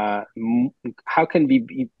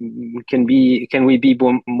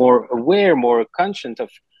more aware, more conscious of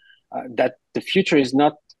that the future is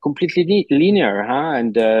not completely linear,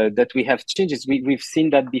 and that we have changes. We've seen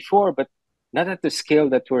that before, but not at the scale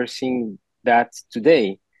that we're seeing that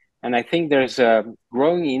today. And I think there's a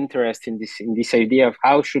growing interest in this idea of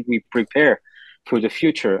how should we prepare for the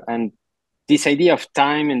future, and this idea of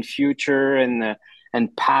time and future and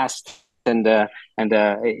past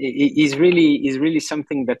is really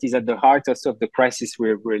something that is at the heart also of the crisis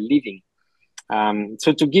we're living.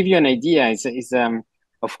 So to give you an idea, is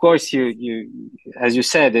of course you as you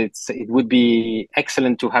said, it would be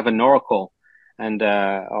excellent to have an oracle and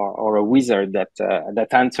or a wizard that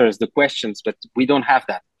answers the questions, but we don't have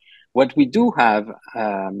that. What we do have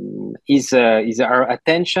is our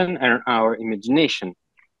attention and our imagination.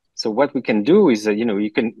 So what we can do is, we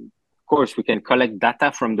can collect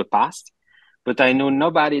data from the past, but I know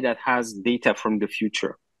nobody that has data from the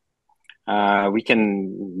future. We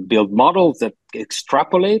can build models that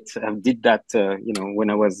extrapolate. I did that, when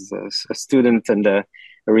I was a student and a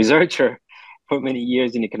researcher for many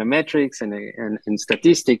years in econometrics and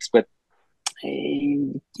statistics, but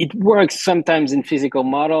it works sometimes in physical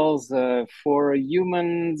models. For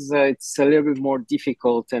humans, it's a little bit more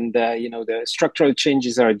difficult, and the structural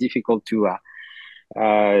changes are difficult to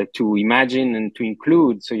imagine and to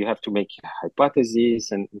include. So you have to make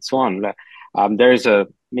hypotheses and so on. There's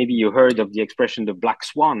maybe you heard of the expression the black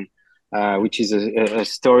swan, which is a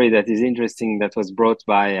story that is interesting, that was brought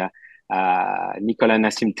by Nicolas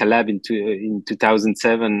Nassim Taleb in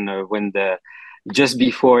 2007, when just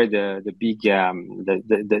before the big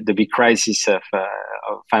crisis of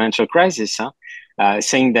financial crisis,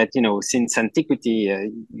 saying that since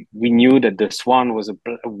antiquity we knew that the swan was a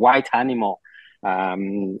white animal,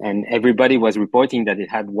 and everybody was reporting that it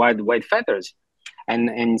had white feathers. And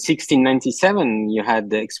in 1697, you had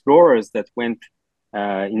the explorers that went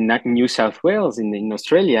in New South Wales in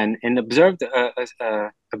Australia and observed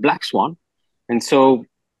a black swan. And so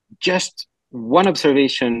just one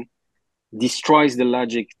observation destroys the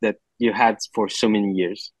logic that you had for so many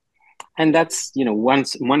years. And that's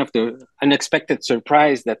one of the unexpected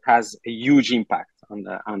surprise that has a huge impact on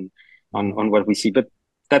what we see. But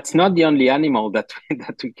that's not the only animal that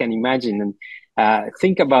we can imagine. And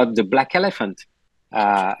think about the black elephant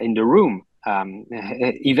in the room.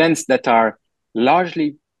 Events that are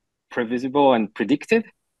largely previsible and predicted,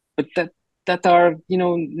 but that are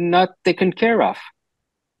not taken care of.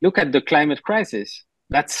 Look at the climate crisis.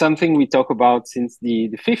 That's something we talk about since the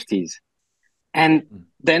 50s. And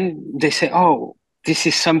then they say, oh, this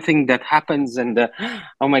is something that happens, and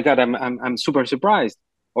oh my God, I'm super surprised.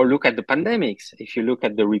 Or look at the pandemics. If you look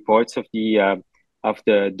at the reports of the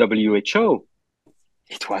WHO,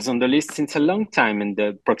 it was on the list since a long time, and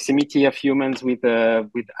the proximity of humans with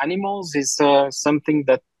animals is something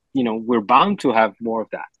that we're bound to have more of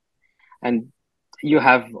that. And you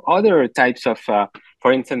have other types of,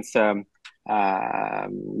 for instance,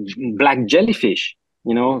 black jellyfish.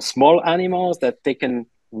 Small animals that taken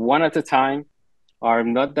one at a time are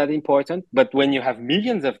not that important, but when you have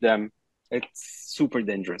millions of them, it's super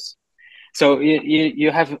dangerous. So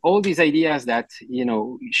you have all these ideas that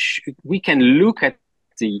we can look at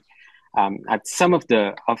some of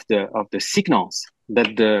the signals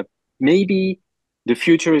that maybe the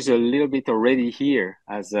future is a little bit already here,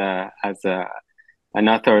 as an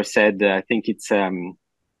author said. I think it's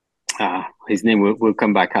his name will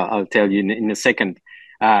come back. I'll tell you in a second.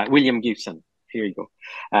 William Gibson. Here you go.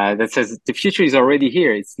 That says the future is already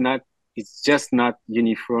here. It's just not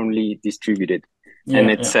uniformly distributed. Yeah, and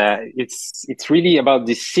it's really about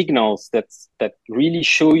these signals that really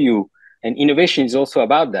show you. And innovation is also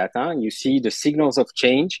about that. You see the signals of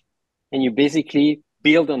change, and you basically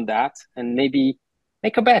build on that, and maybe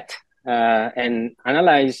make a bet and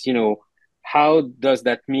analyze. How does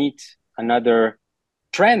that meet another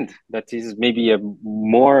trend that is maybe a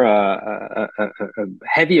more a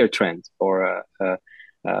heavier trend, or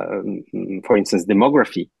for instance,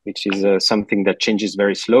 demography, which is something that changes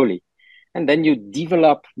very slowly. And then you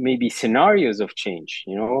develop maybe scenarios of change.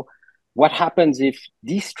 What happens if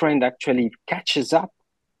this trend actually catches up,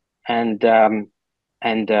 and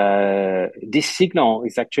this signal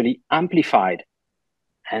is actually amplified,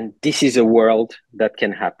 and this is a world that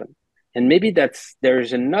can happen. And maybe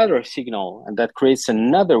there's another signal, and that creates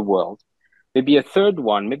another world, maybe a third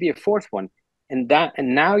one, maybe a fourth one. And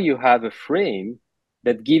now you have a frame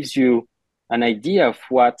that gives you an idea of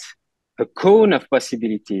what a cone of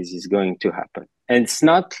possibilities is going to happen. And it's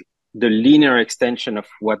not the linear extension of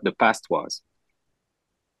what the past was.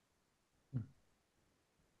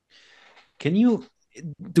 Can you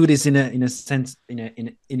do this in a sense,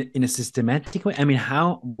 in a systematic way? I mean,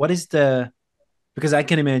 what is because I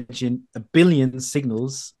can imagine a billion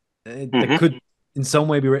signals that could in some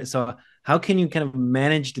way be so how can you kind of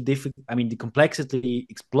manage the complexity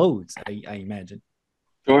explodes, I imagine.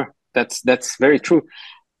 Sure, that's very true.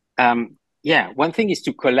 One thing is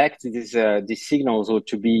to collect these signals, or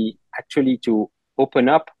to open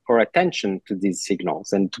up our attention to these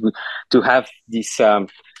signals, and to have this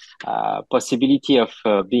possibility of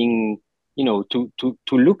being, to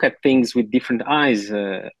look at things with different eyes,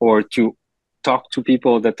 or to talk to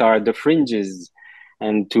people that are at the fringes,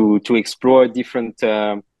 and to explore different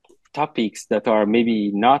topics that are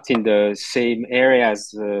maybe not in the same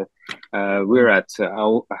areas we're at.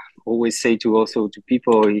 I always say to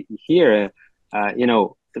people here,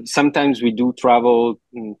 sometimes we do travel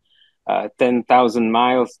 10,000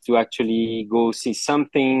 miles to actually go see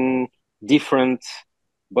something different,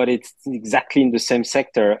 but it's exactly in the same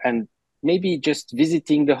sector. And maybe just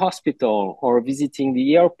visiting the hospital, or visiting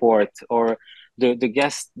the airport, or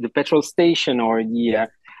the petrol station, or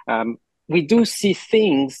we do see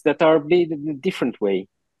things that are made in a different way.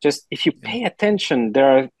 Just if you pay attention, there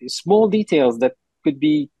are small details that could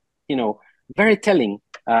be, very telling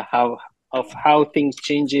how things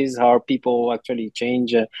changes, how people actually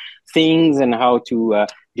change things, and how to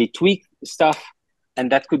they tweak stuff,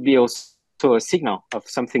 and that could be also a signal of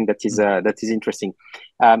something that is interesting.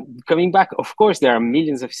 Coming back, of course, there are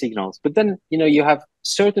millions of signals, but then you have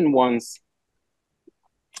certain ones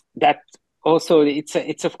that also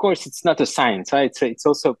it's of course it's not a science, right? It's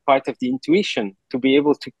also part of the intuition to be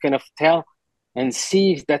able to kind of tell and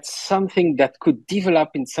see if that's something that could develop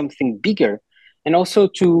in something bigger, and also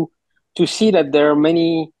to see that there are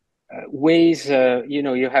many ways.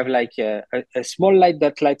 You have like a small light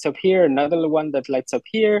that lights up here, another one that lights up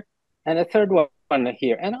here, and a third one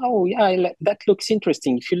here. And that looks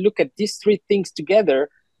interesting. If you look at these three things together,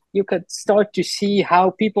 you could start to see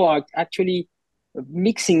how people are actually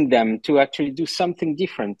mixing them to actually do something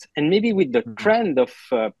different. And maybe with the trend of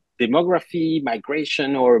demography,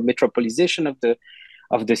 migration, or metropolization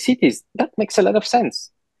of the cities, that makes a lot of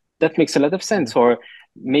sense. Or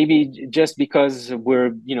maybe just because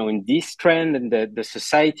we're in this trend, and the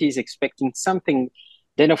society is expecting something,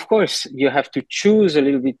 then of course you have to choose a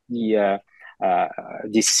little bit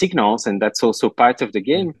these signals, and that's also part of the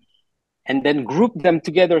game, and then group them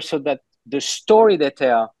together so that the story they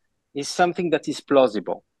tell is something that is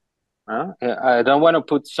plausible. I don't want to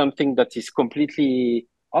put something that is completely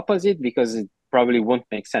opposite, because probably won't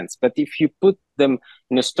make sense. But if you put them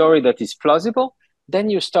in a story that is plausible, then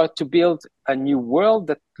you start to build a new world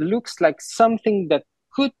that looks like something that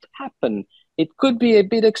could happen. It could be a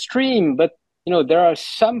bit extreme, but there are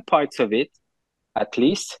some parts of it, at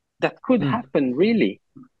least, that could happen really.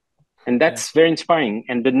 And that's very inspiring.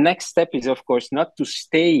 And the next step is, of course, not to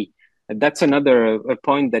stay. That's another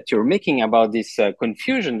point that you're making about this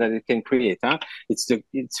confusion that it can create.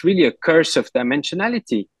 It's really a curse of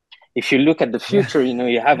dimensionality. If you look at the future,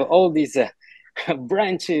 you have all these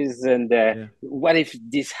branches, and what if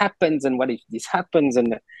this happens, and what if this happens,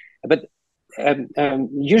 but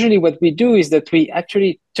usually what we do is that we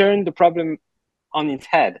actually turn the problem on its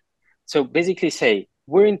head. So basically, say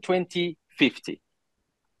we're in 2050.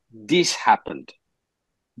 This happened.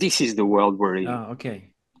 This is the world we're in. Oh,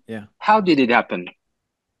 okay. Yeah. How did it happen?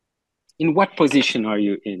 In what position are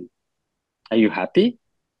you in? Are you happy?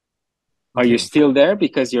 Are you still there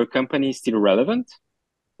because your company is still relevant?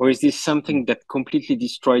 Or is this something that completely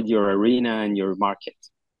destroyed your arena and your market?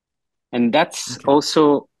 And that's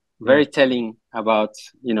also very telling about,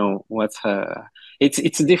 what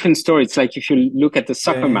it's a different story. It's like if you look at the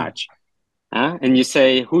soccer match and you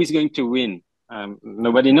say, who is going to win?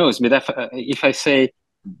 Nobody knows. But if I say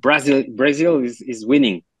Brazil is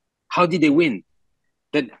winning, how did they win?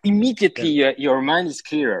 Then immediately your mind is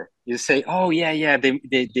clearer. You say, oh yeah, they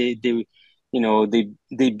beat the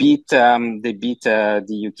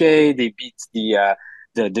UK, they beat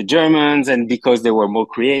the Germans, and because they were more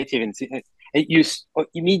creative, and you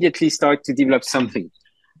immediately start to develop something.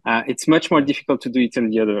 It's much more difficult to do it on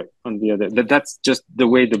the other. That's just the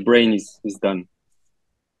way the brain is done.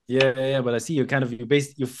 Yeah, but I see you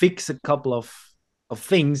fix a couple of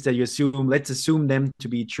things that you assume. Let's assume them to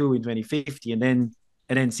be true in 2050, and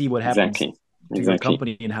then see what happens to your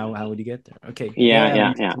company and how would you get there. Okay.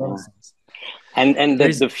 Yeah. And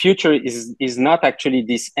the future is not actually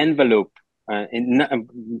this envelope.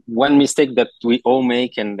 One mistake that we all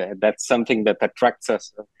make, and that's something that attracts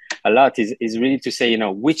us a lot, is really to say,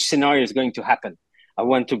 which scenario is going to happen. I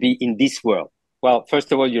want to be in this world. Well,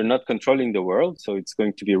 first of all, you're not controlling the world, so it's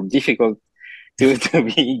going to be difficult to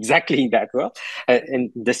be exactly in that world. And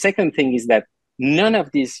the second thing is that none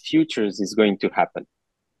of these futures is going to happen.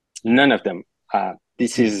 None of them.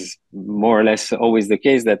 This is more or less always the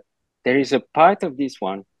case, that there is a part of this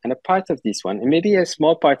one and a part of this one, and maybe a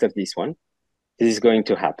small part of this one that is going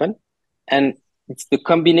to happen. And it's the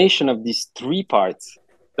combination of these three parts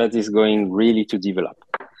that is going really to develop.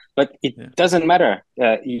 But it doesn't matter.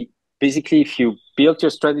 Basically, if you build your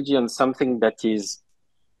strategy on something that is,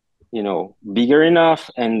 bigger enough,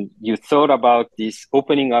 and you thought about this,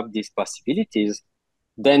 opening up these possibilities,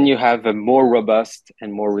 then you have a more robust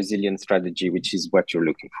and more resilient strategy, which is what you're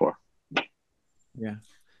looking for.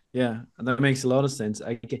 Yeah, that makes a lot of sense.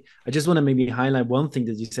 I just want to maybe highlight one thing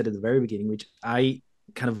that you said at the very beginning, which I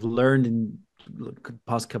kind of learned in the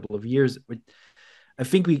past couple of years. I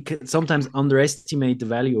think we can sometimes underestimate the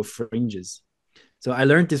value of fringes. So I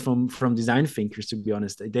learned this from design thinkers, to be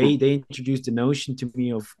honest. They introduced the notion to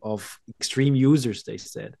me of extreme users, they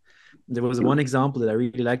said. There was one example that I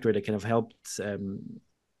really liked where they kind of helped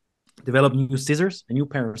develop a new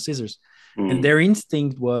pair of scissors. And their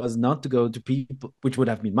instinct was not to go to people, which would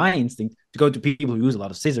have been my instinct, to go to people who use a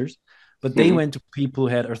lot of scissors, but they went to people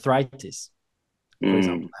who had arthritis, for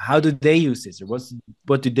example. How do they use scissors?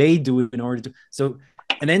 What do they do in order to... So,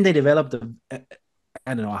 and then they developed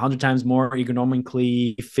I don't know, 100 times more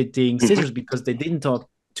ergonomically fitting scissors because they didn't talk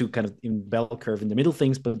to kind of in bell curve in the middle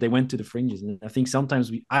things, but they went to the fringes. And I think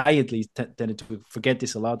sometimes I at least tended to forget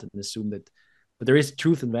this a lot and assume that, but there is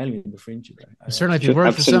truth and value in the fringes. Certainly, if it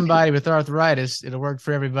works for somebody with arthritis, it'll work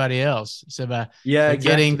for everybody else. So by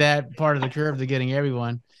getting that part of the curve, they're getting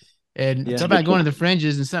everyone. And it's about going to the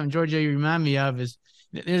fringes, and something, Giorgio, you remind me of is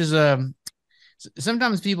there's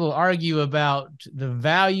sometimes people argue about the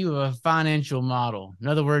value of a financial model. In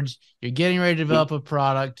other words, you're getting ready to develop a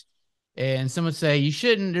product, and someone say you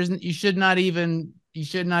should not even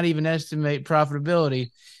estimate profitability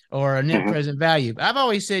or a net present value. I've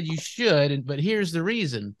always said you should, but here's the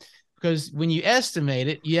reason. Because when you estimate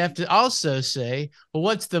it, you have to also say,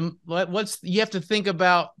 well, you have to think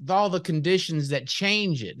about all the conditions that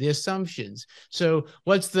change it, the assumptions. So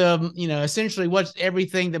what's essentially what's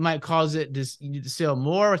everything that might cause it to sell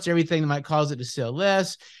more? What's everything that might cause it to sell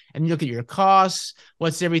less? And you look at your costs.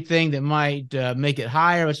 What's everything that might make it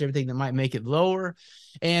higher? What's everything that might make it lower?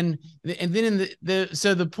 And then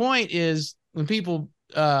so the point is when people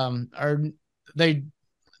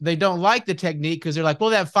they don't like the technique because they're like, well,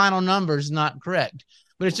 that final number is not correct.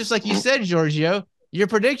 But it's just like you said, Giorgio, your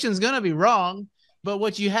prediction is going to be wrong. But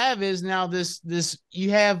what you have is now you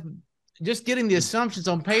have just getting the assumptions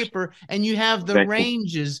on paper, and you have the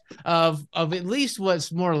ranges of at least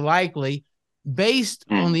what's more likely based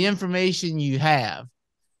on the information you have.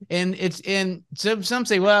 And some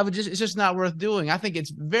say, well, it's just not worth doing. I think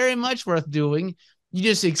it's very much worth doing. You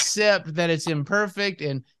just accept that it's imperfect,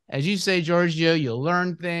 and as you say, Giorgio, you'll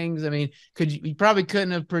learn things. I mean, you probably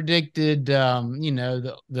couldn't have predicted,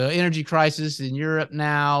 the energy crisis in Europe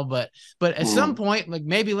now, but at some point, like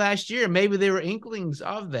maybe last year, maybe there were inklings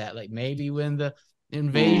of that. Like maybe when the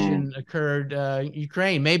invasion occurred,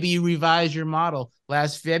 Ukraine, maybe you revised your model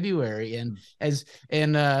last February, and as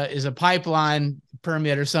a pipeline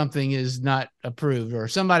permit or something is not approved, or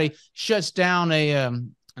somebody shuts down a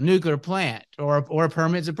nuclear plant, or a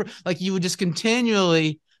permit's approved, like you would just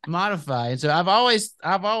continually modify. And so I've always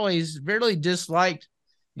really disliked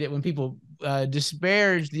that when people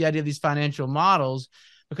disparage the idea of these financial models,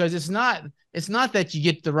 because it's not that you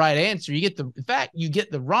get the right answer. You get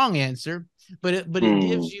the wrong answer, but it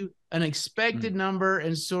gives you an expected number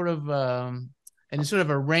and sort of a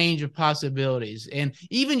range of possibilities. And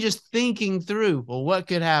even just thinking through, well, what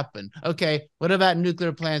could happen? Okay, what about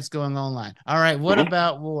nuclear plants going online? All right, what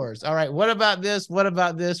about wars? All right, what about this? What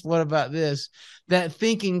about this? What about this? That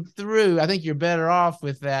thinking through, I think you're better off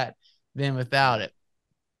with that than without it.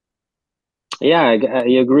 Yeah, I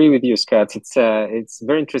agree with you, Scott. It's a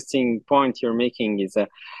very interesting point you're making. Is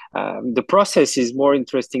the process is more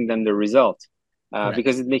interesting than the result.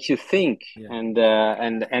 Because it makes you think and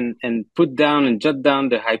put down and jot down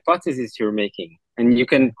the hypothesis you're making. And you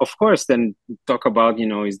can, of course, then talk about,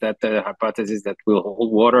 is that the hypothesis that will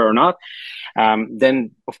hold water or not?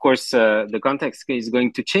 Then, of course, the context is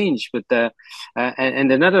going to change. But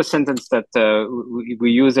and another sentence that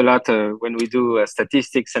we use a lot when we do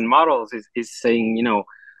statistics and models is saying,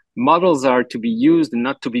 models are to be used and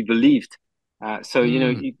not to be believed. So,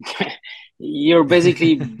 you're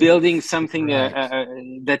basically building something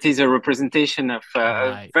that is a representation of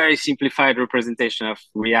a very simplified representation of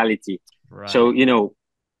reality. So,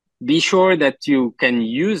 be sure that you can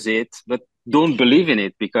use it, but don't believe in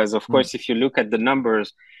it, because, of course, if you look at the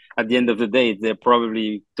numbers at the end of the day, they're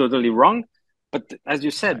probably totally wrong. But as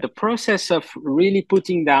you said, the process of really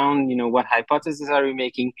putting down, what hypotheses are we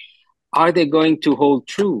making? Are they going to hold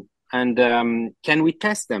true? And can we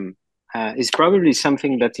test them? Is probably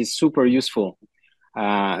something that is super useful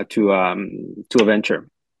to a venture.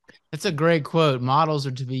 That's a great quote. Models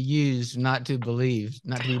are to be used, not to believe,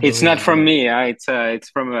 not to be believed. It's not from me. It's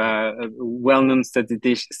from a well-known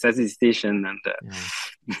statistician. And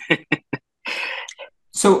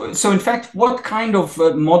So in fact, what kind of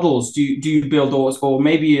models do you build, or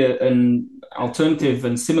maybe an alternative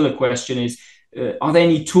and similar question is, are there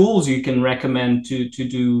any tools you can recommend to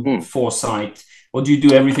do foresight? Or do you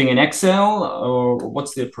do everything in Excel, or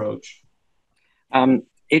what's the approach?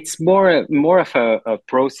 It's more of a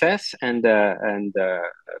process, and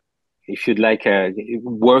if you'd like,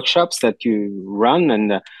 workshops that you run,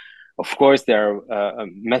 and of course there are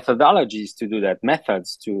methodologies to do that,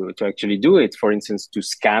 methods to actually do it. For instance, to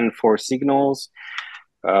scan for signals,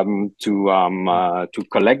 to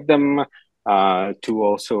collect them, to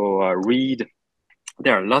also read.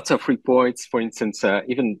 There are lots of reports. For instance,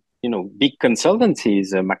 even big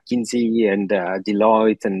consultancies, McKinsey and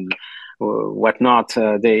Deloitte and whatnot,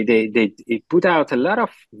 they put out a lot of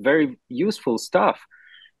very useful stuff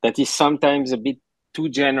that is sometimes a bit too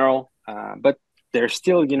general, but they're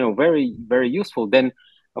still very, very useful. Then,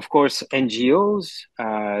 of course, NGOs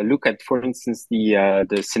look at, for instance, the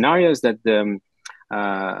scenarios that the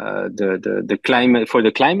climate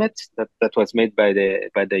that was made by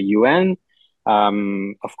the UN.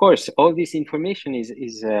 Of course, all this information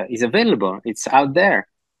is available. It's out there.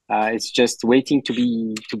 It's just waiting to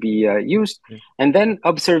be used. And then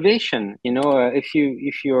observation. If you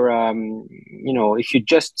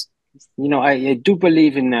just, I do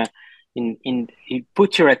believe in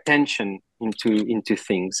put your attention into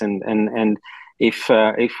things, and if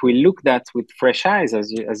we look that with fresh eyes,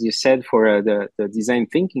 as you said, for the design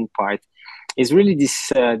thinking part, is really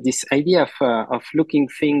this idea of looking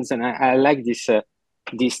things. And I like this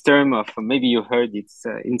term of, maybe you heard it,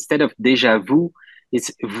 instead of déjà vu,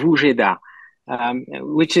 it's vujeda,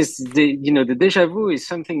 which is the déjà vu is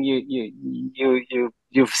something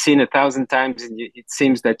you've seen 1,000 times, and it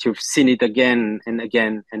seems that you've seen it again and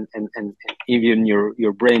again, and even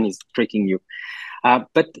your brain is tricking you.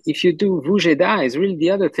 But if you do vujeda, is really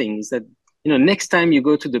the other thing, is that next time you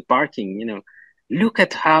go to the parking, look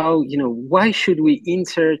at how, why should we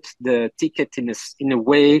insert the ticket in a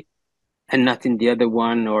way and not in the other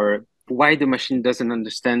one, or why the machine doesn't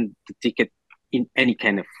understand the ticket in any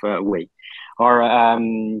kind of way. Or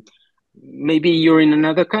maybe you're in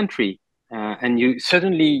another country and you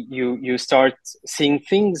suddenly you start seeing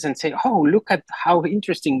things and say, oh, look at how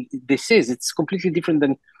interesting this is. It's completely different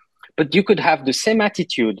than, but you could have the same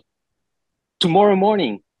attitude tomorrow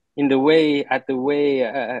morning when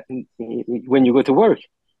you go to work,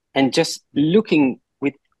 and just looking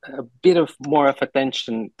with a bit of more of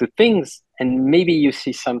attention to things, and maybe you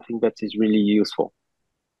see something that is really useful.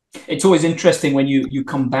 It's always interesting when you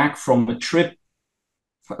come back from a trip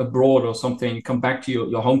abroad or something, you come back to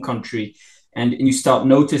your home country, and you start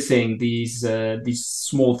noticing these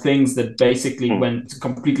small things that basically went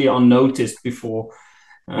completely unnoticed before.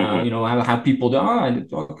 You know, how people do,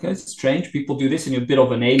 okay, it's strange, people do this, and you're a bit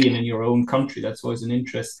of an alien in your own country. That's always an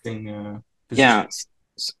interesting position. Yeah.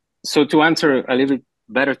 So to answer a little bit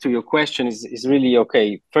better to your question is really,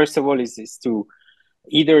 okay, first of all, is to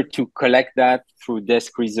either to collect that through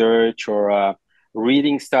desk research or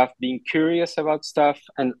reading stuff, being curious about stuff,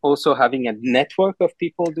 and also having a network of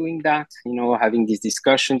people doing that, you know, having these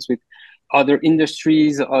discussions with other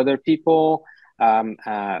industries, other people,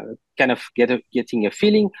 kind of getting a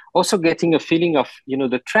feeling, also getting a feeling of, you know,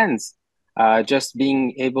 the trends, just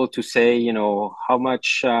being able to say, you know, how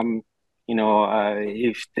much,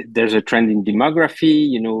 if there's a trend in demography,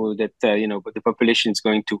 you know, that, the population is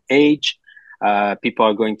going to age, people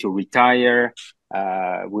are going to retire.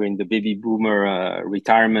 We're in the baby boomer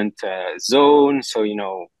retirement zone. So, you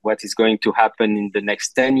know, what is going to happen in the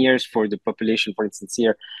next 10 years for the population, for instance,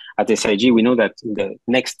 here at SIG, we know that in the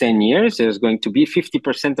next 10 years, there's going to be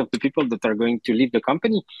 50% of the people that are going to leave the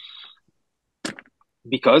company,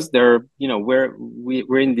 because they're, you know,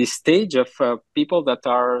 we're in this stage of people that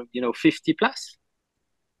are, you know, 50 plus.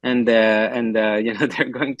 And you know, they're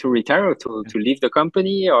going to retire or to leave the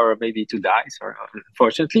company, or maybe to die, sorry,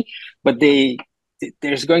 unfortunately. But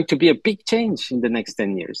there's going to be a big change in the next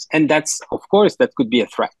 10 years. And that's, of course, that could be a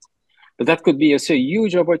threat. But that could be also a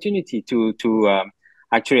huge opportunity to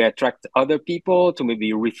actually attract other people, to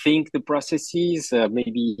maybe rethink the processes,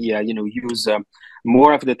 maybe use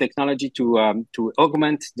more of the technology to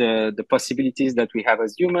augment the possibilities that we have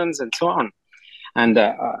as humans, and so on. And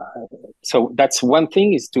so that's one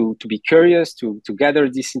thing, is to be curious, to gather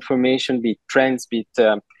this information, be it trends, be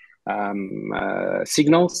it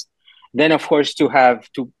signals. Then, of course, to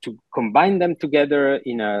combine them together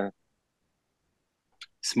in a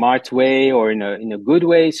smart way, or in a good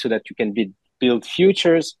way, so that you can build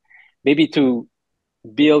futures, maybe to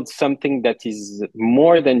build something that is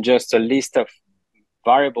more than just a list of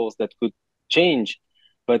variables that could change.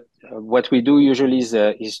 But what we do usually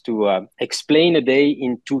is to explain a day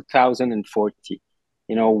in 2040.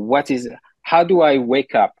 You know, how do I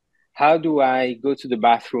wake up? How do I go to the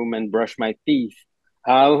bathroom and brush my teeth?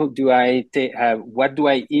 How do I what do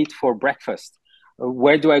I eat for breakfast?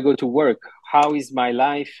 Where do I go to work? How is my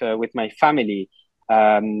life with my family?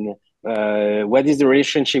 What is the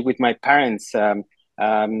relationship with my parents? How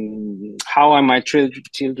are my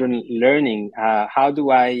children learning? How do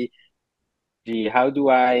I how do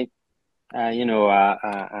I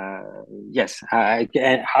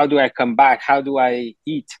come back? How do I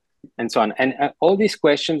eat? And so on. And all these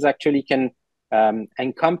questions actually can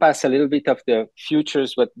encompass a little bit of the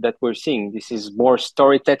futures that we're seeing. This is more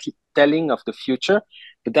storytelling of the future,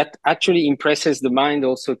 but that actually impresses the mind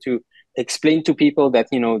also to explain to people that,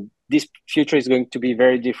 you know, this future is going to be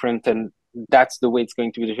very different, and that's the way it's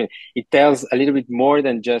going to be different. It tells a little bit more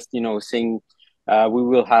than just, you know, saying we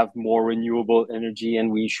will have more renewable energy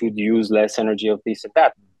and we should use less energy of this and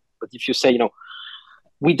that. But if you say, you know,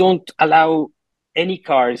 we don't allow any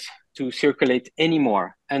cars to circulate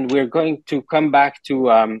anymore, and we're going to come back to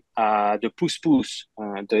the pousse-pousse,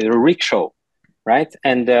 the rickshaw, right?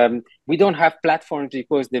 And we don't have platforms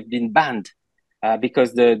because they've been banned,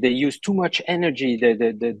 because they use too much energy.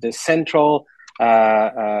 The central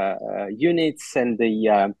units and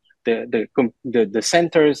the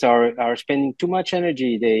centers are spending too much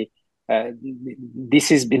energy. This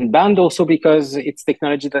has been banned also because it's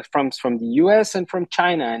technology that comes from the US and from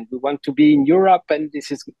China, and we want to be in Europe, and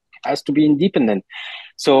has to be independent.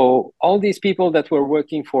 So all these people that were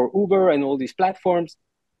working for Uber and all these platforms,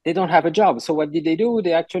 they don't have a job. So what did they do?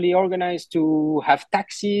 They actually organized to have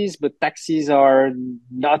taxis, but taxis are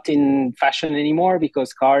not in fashion anymore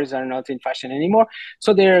because cars are not in fashion anymore.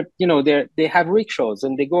 So they have rickshaws,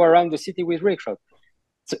 and they go around the city with rickshaws.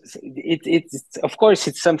 So it's of course,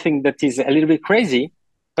 it's something that is a little bit crazy,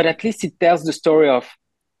 but at least it tells the story of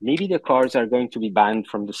maybe the cars are going to be banned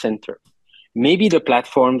from the center. Maybe the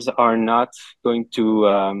platforms are not going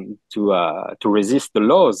to resist the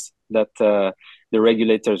laws that the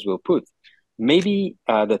regulators will put. Maybe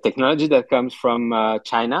the technology that comes from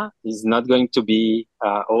China is not going to be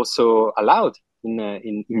also allowed.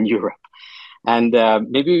 in Europe. And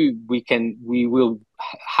maybe we will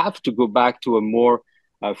have to go back to a more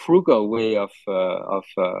frugal way of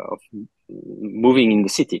moving in the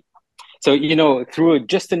city. So, through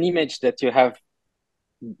just an image that you have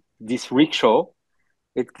this rickshaw,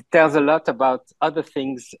 it tells a lot about other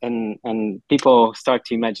things, and people start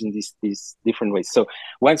to imagine these different ways. So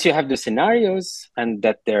once you have the scenarios and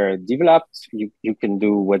that they're developed, you can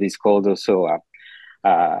do what is called also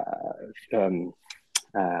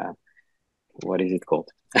what is it called?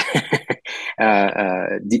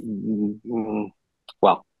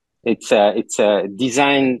 Well, it's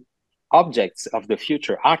design objects of the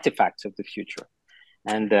future, artifacts of the future,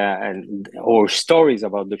 and or stories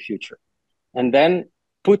about the future, and then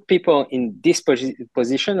put people in this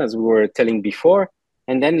position, as we were telling before,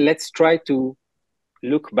 and then let's try to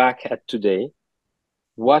look back at today.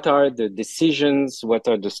 What are the decisions? What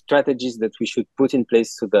are the strategies that we should put in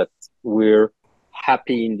place so that we're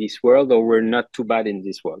happy in this world, or we're not too bad in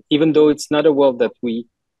this world, even though it's not a world that we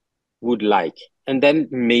would like? And then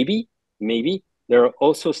maybe there are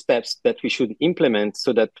also steps that we should implement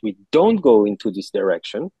so that we don't go into this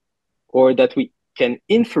direction, or that we can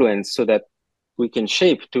influence so that we can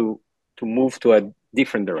shape to move to a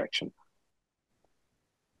different direction.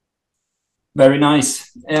 Very nice.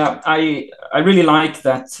 Yeah, I really like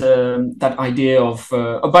that that idea of.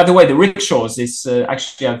 By the way, the rickshaws is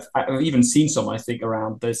actually I've even seen some, I think,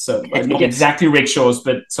 around this. Not exactly rickshaws,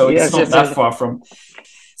 but it's not that far from.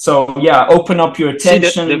 So yeah, open up your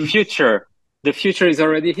attention. See, the future is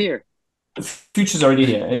already here. The future is already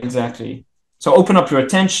here, exactly. So open up your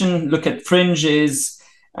attention. Look at fringes.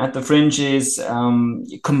 At the fringes,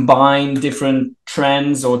 combine different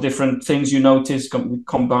trends or different things you notice,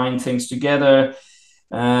 combine things together.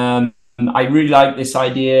 I really like this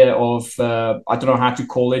idea of, I don't know how to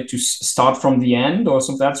call it, to start from the end or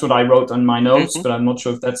something. That's what I wrote on my notes, but I'm not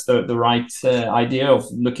sure if that's the right idea of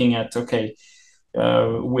looking at, okay,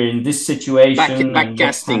 we're in this situation.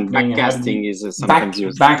 Backcasting is sometimes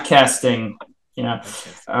used. Backcasting, yeah.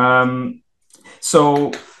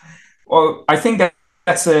 So, well, I think that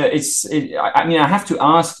I mean, I have to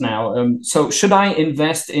ask now. So, should I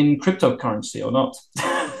invest in cryptocurrency or not?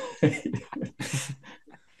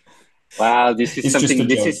 Wow, this is something.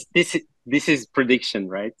 This is prediction,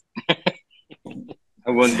 right? I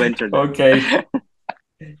won't venture that. Okay.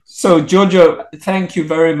 So, Giorgio, thank you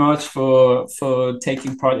very much for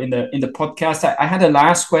taking part in the podcast. I had a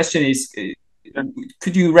last question: is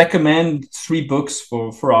could you recommend 3 books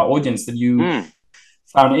for our audience that you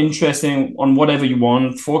found interesting on whatever you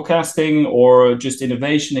want, forecasting or just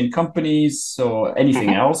innovation in companies or anything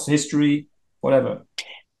else, history, whatever?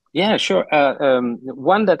 Yeah, sure.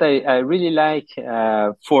 One that I really like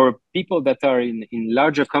for people that are in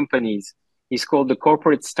larger companies is called The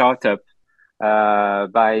Corporate Startup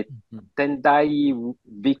by Tendai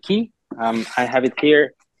Vicky. I have it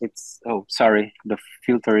here. It's, sorry, the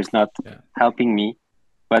filter is not helping me.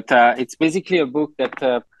 But it's basically a book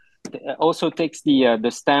that also takes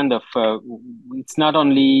the stand of it's not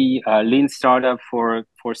only lean startup for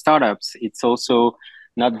startups. It's also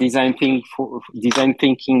not design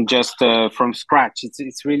thinking just from scratch.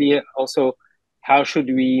 It's really also how should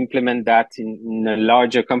we implement that in a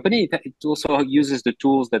larger company. It also uses the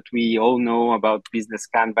tools that we all know about business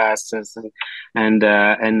canvases and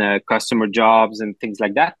customer jobs and things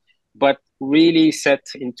like that, but really set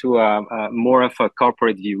into a more of a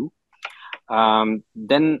corporate view.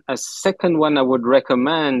 Then a second one I would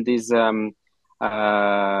recommend is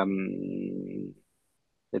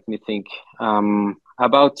let me think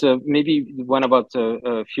about maybe one about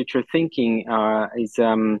future thinking is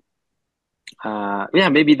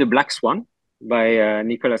maybe The Black Swan by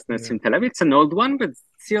Nicholas Nassim Taleb. It's an old one, but it's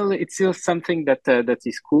still something that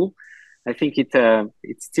is cool. I think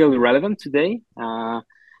it's still relevant today.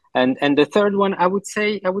 And the third one, I would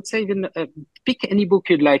say even pick any book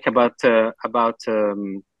you'd like about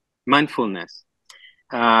mindfulness,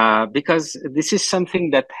 because this is something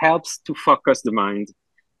that helps to focus the mind,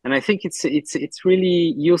 and I think it's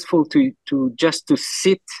really useful to just to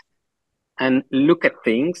sit and look at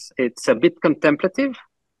things. It's a bit contemplative,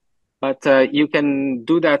 but you can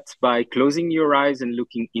do that by closing your eyes and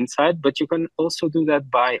looking inside. But you can also do that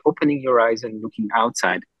by opening your eyes and looking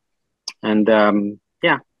outside. And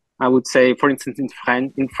I would say, for instance,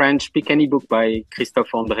 in French, pick any book by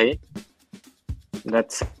Christophe André.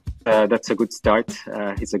 That's a good start.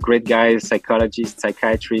 He's a great guy, a psychologist,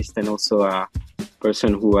 psychiatrist, and also a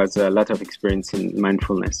person who has a lot of experience in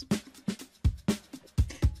mindfulness.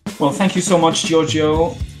 Well, thank you so much,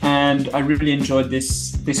 Giorgio, and I really enjoyed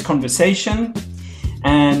this conversation.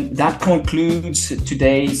 And that concludes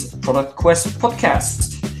today's Product Quest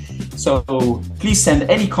podcast. So please send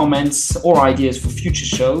any comments or ideas for future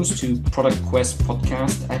shows to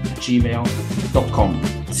productquestpodcast@gmail.com.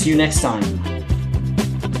 See you next time.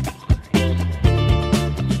 Thank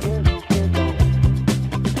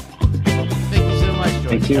you so much, Giorgio.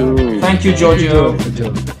 Thank you. Thank you, Giorgio.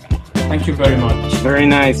 Thank you very much. Very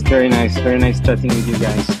nice chatting with you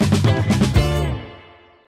guys.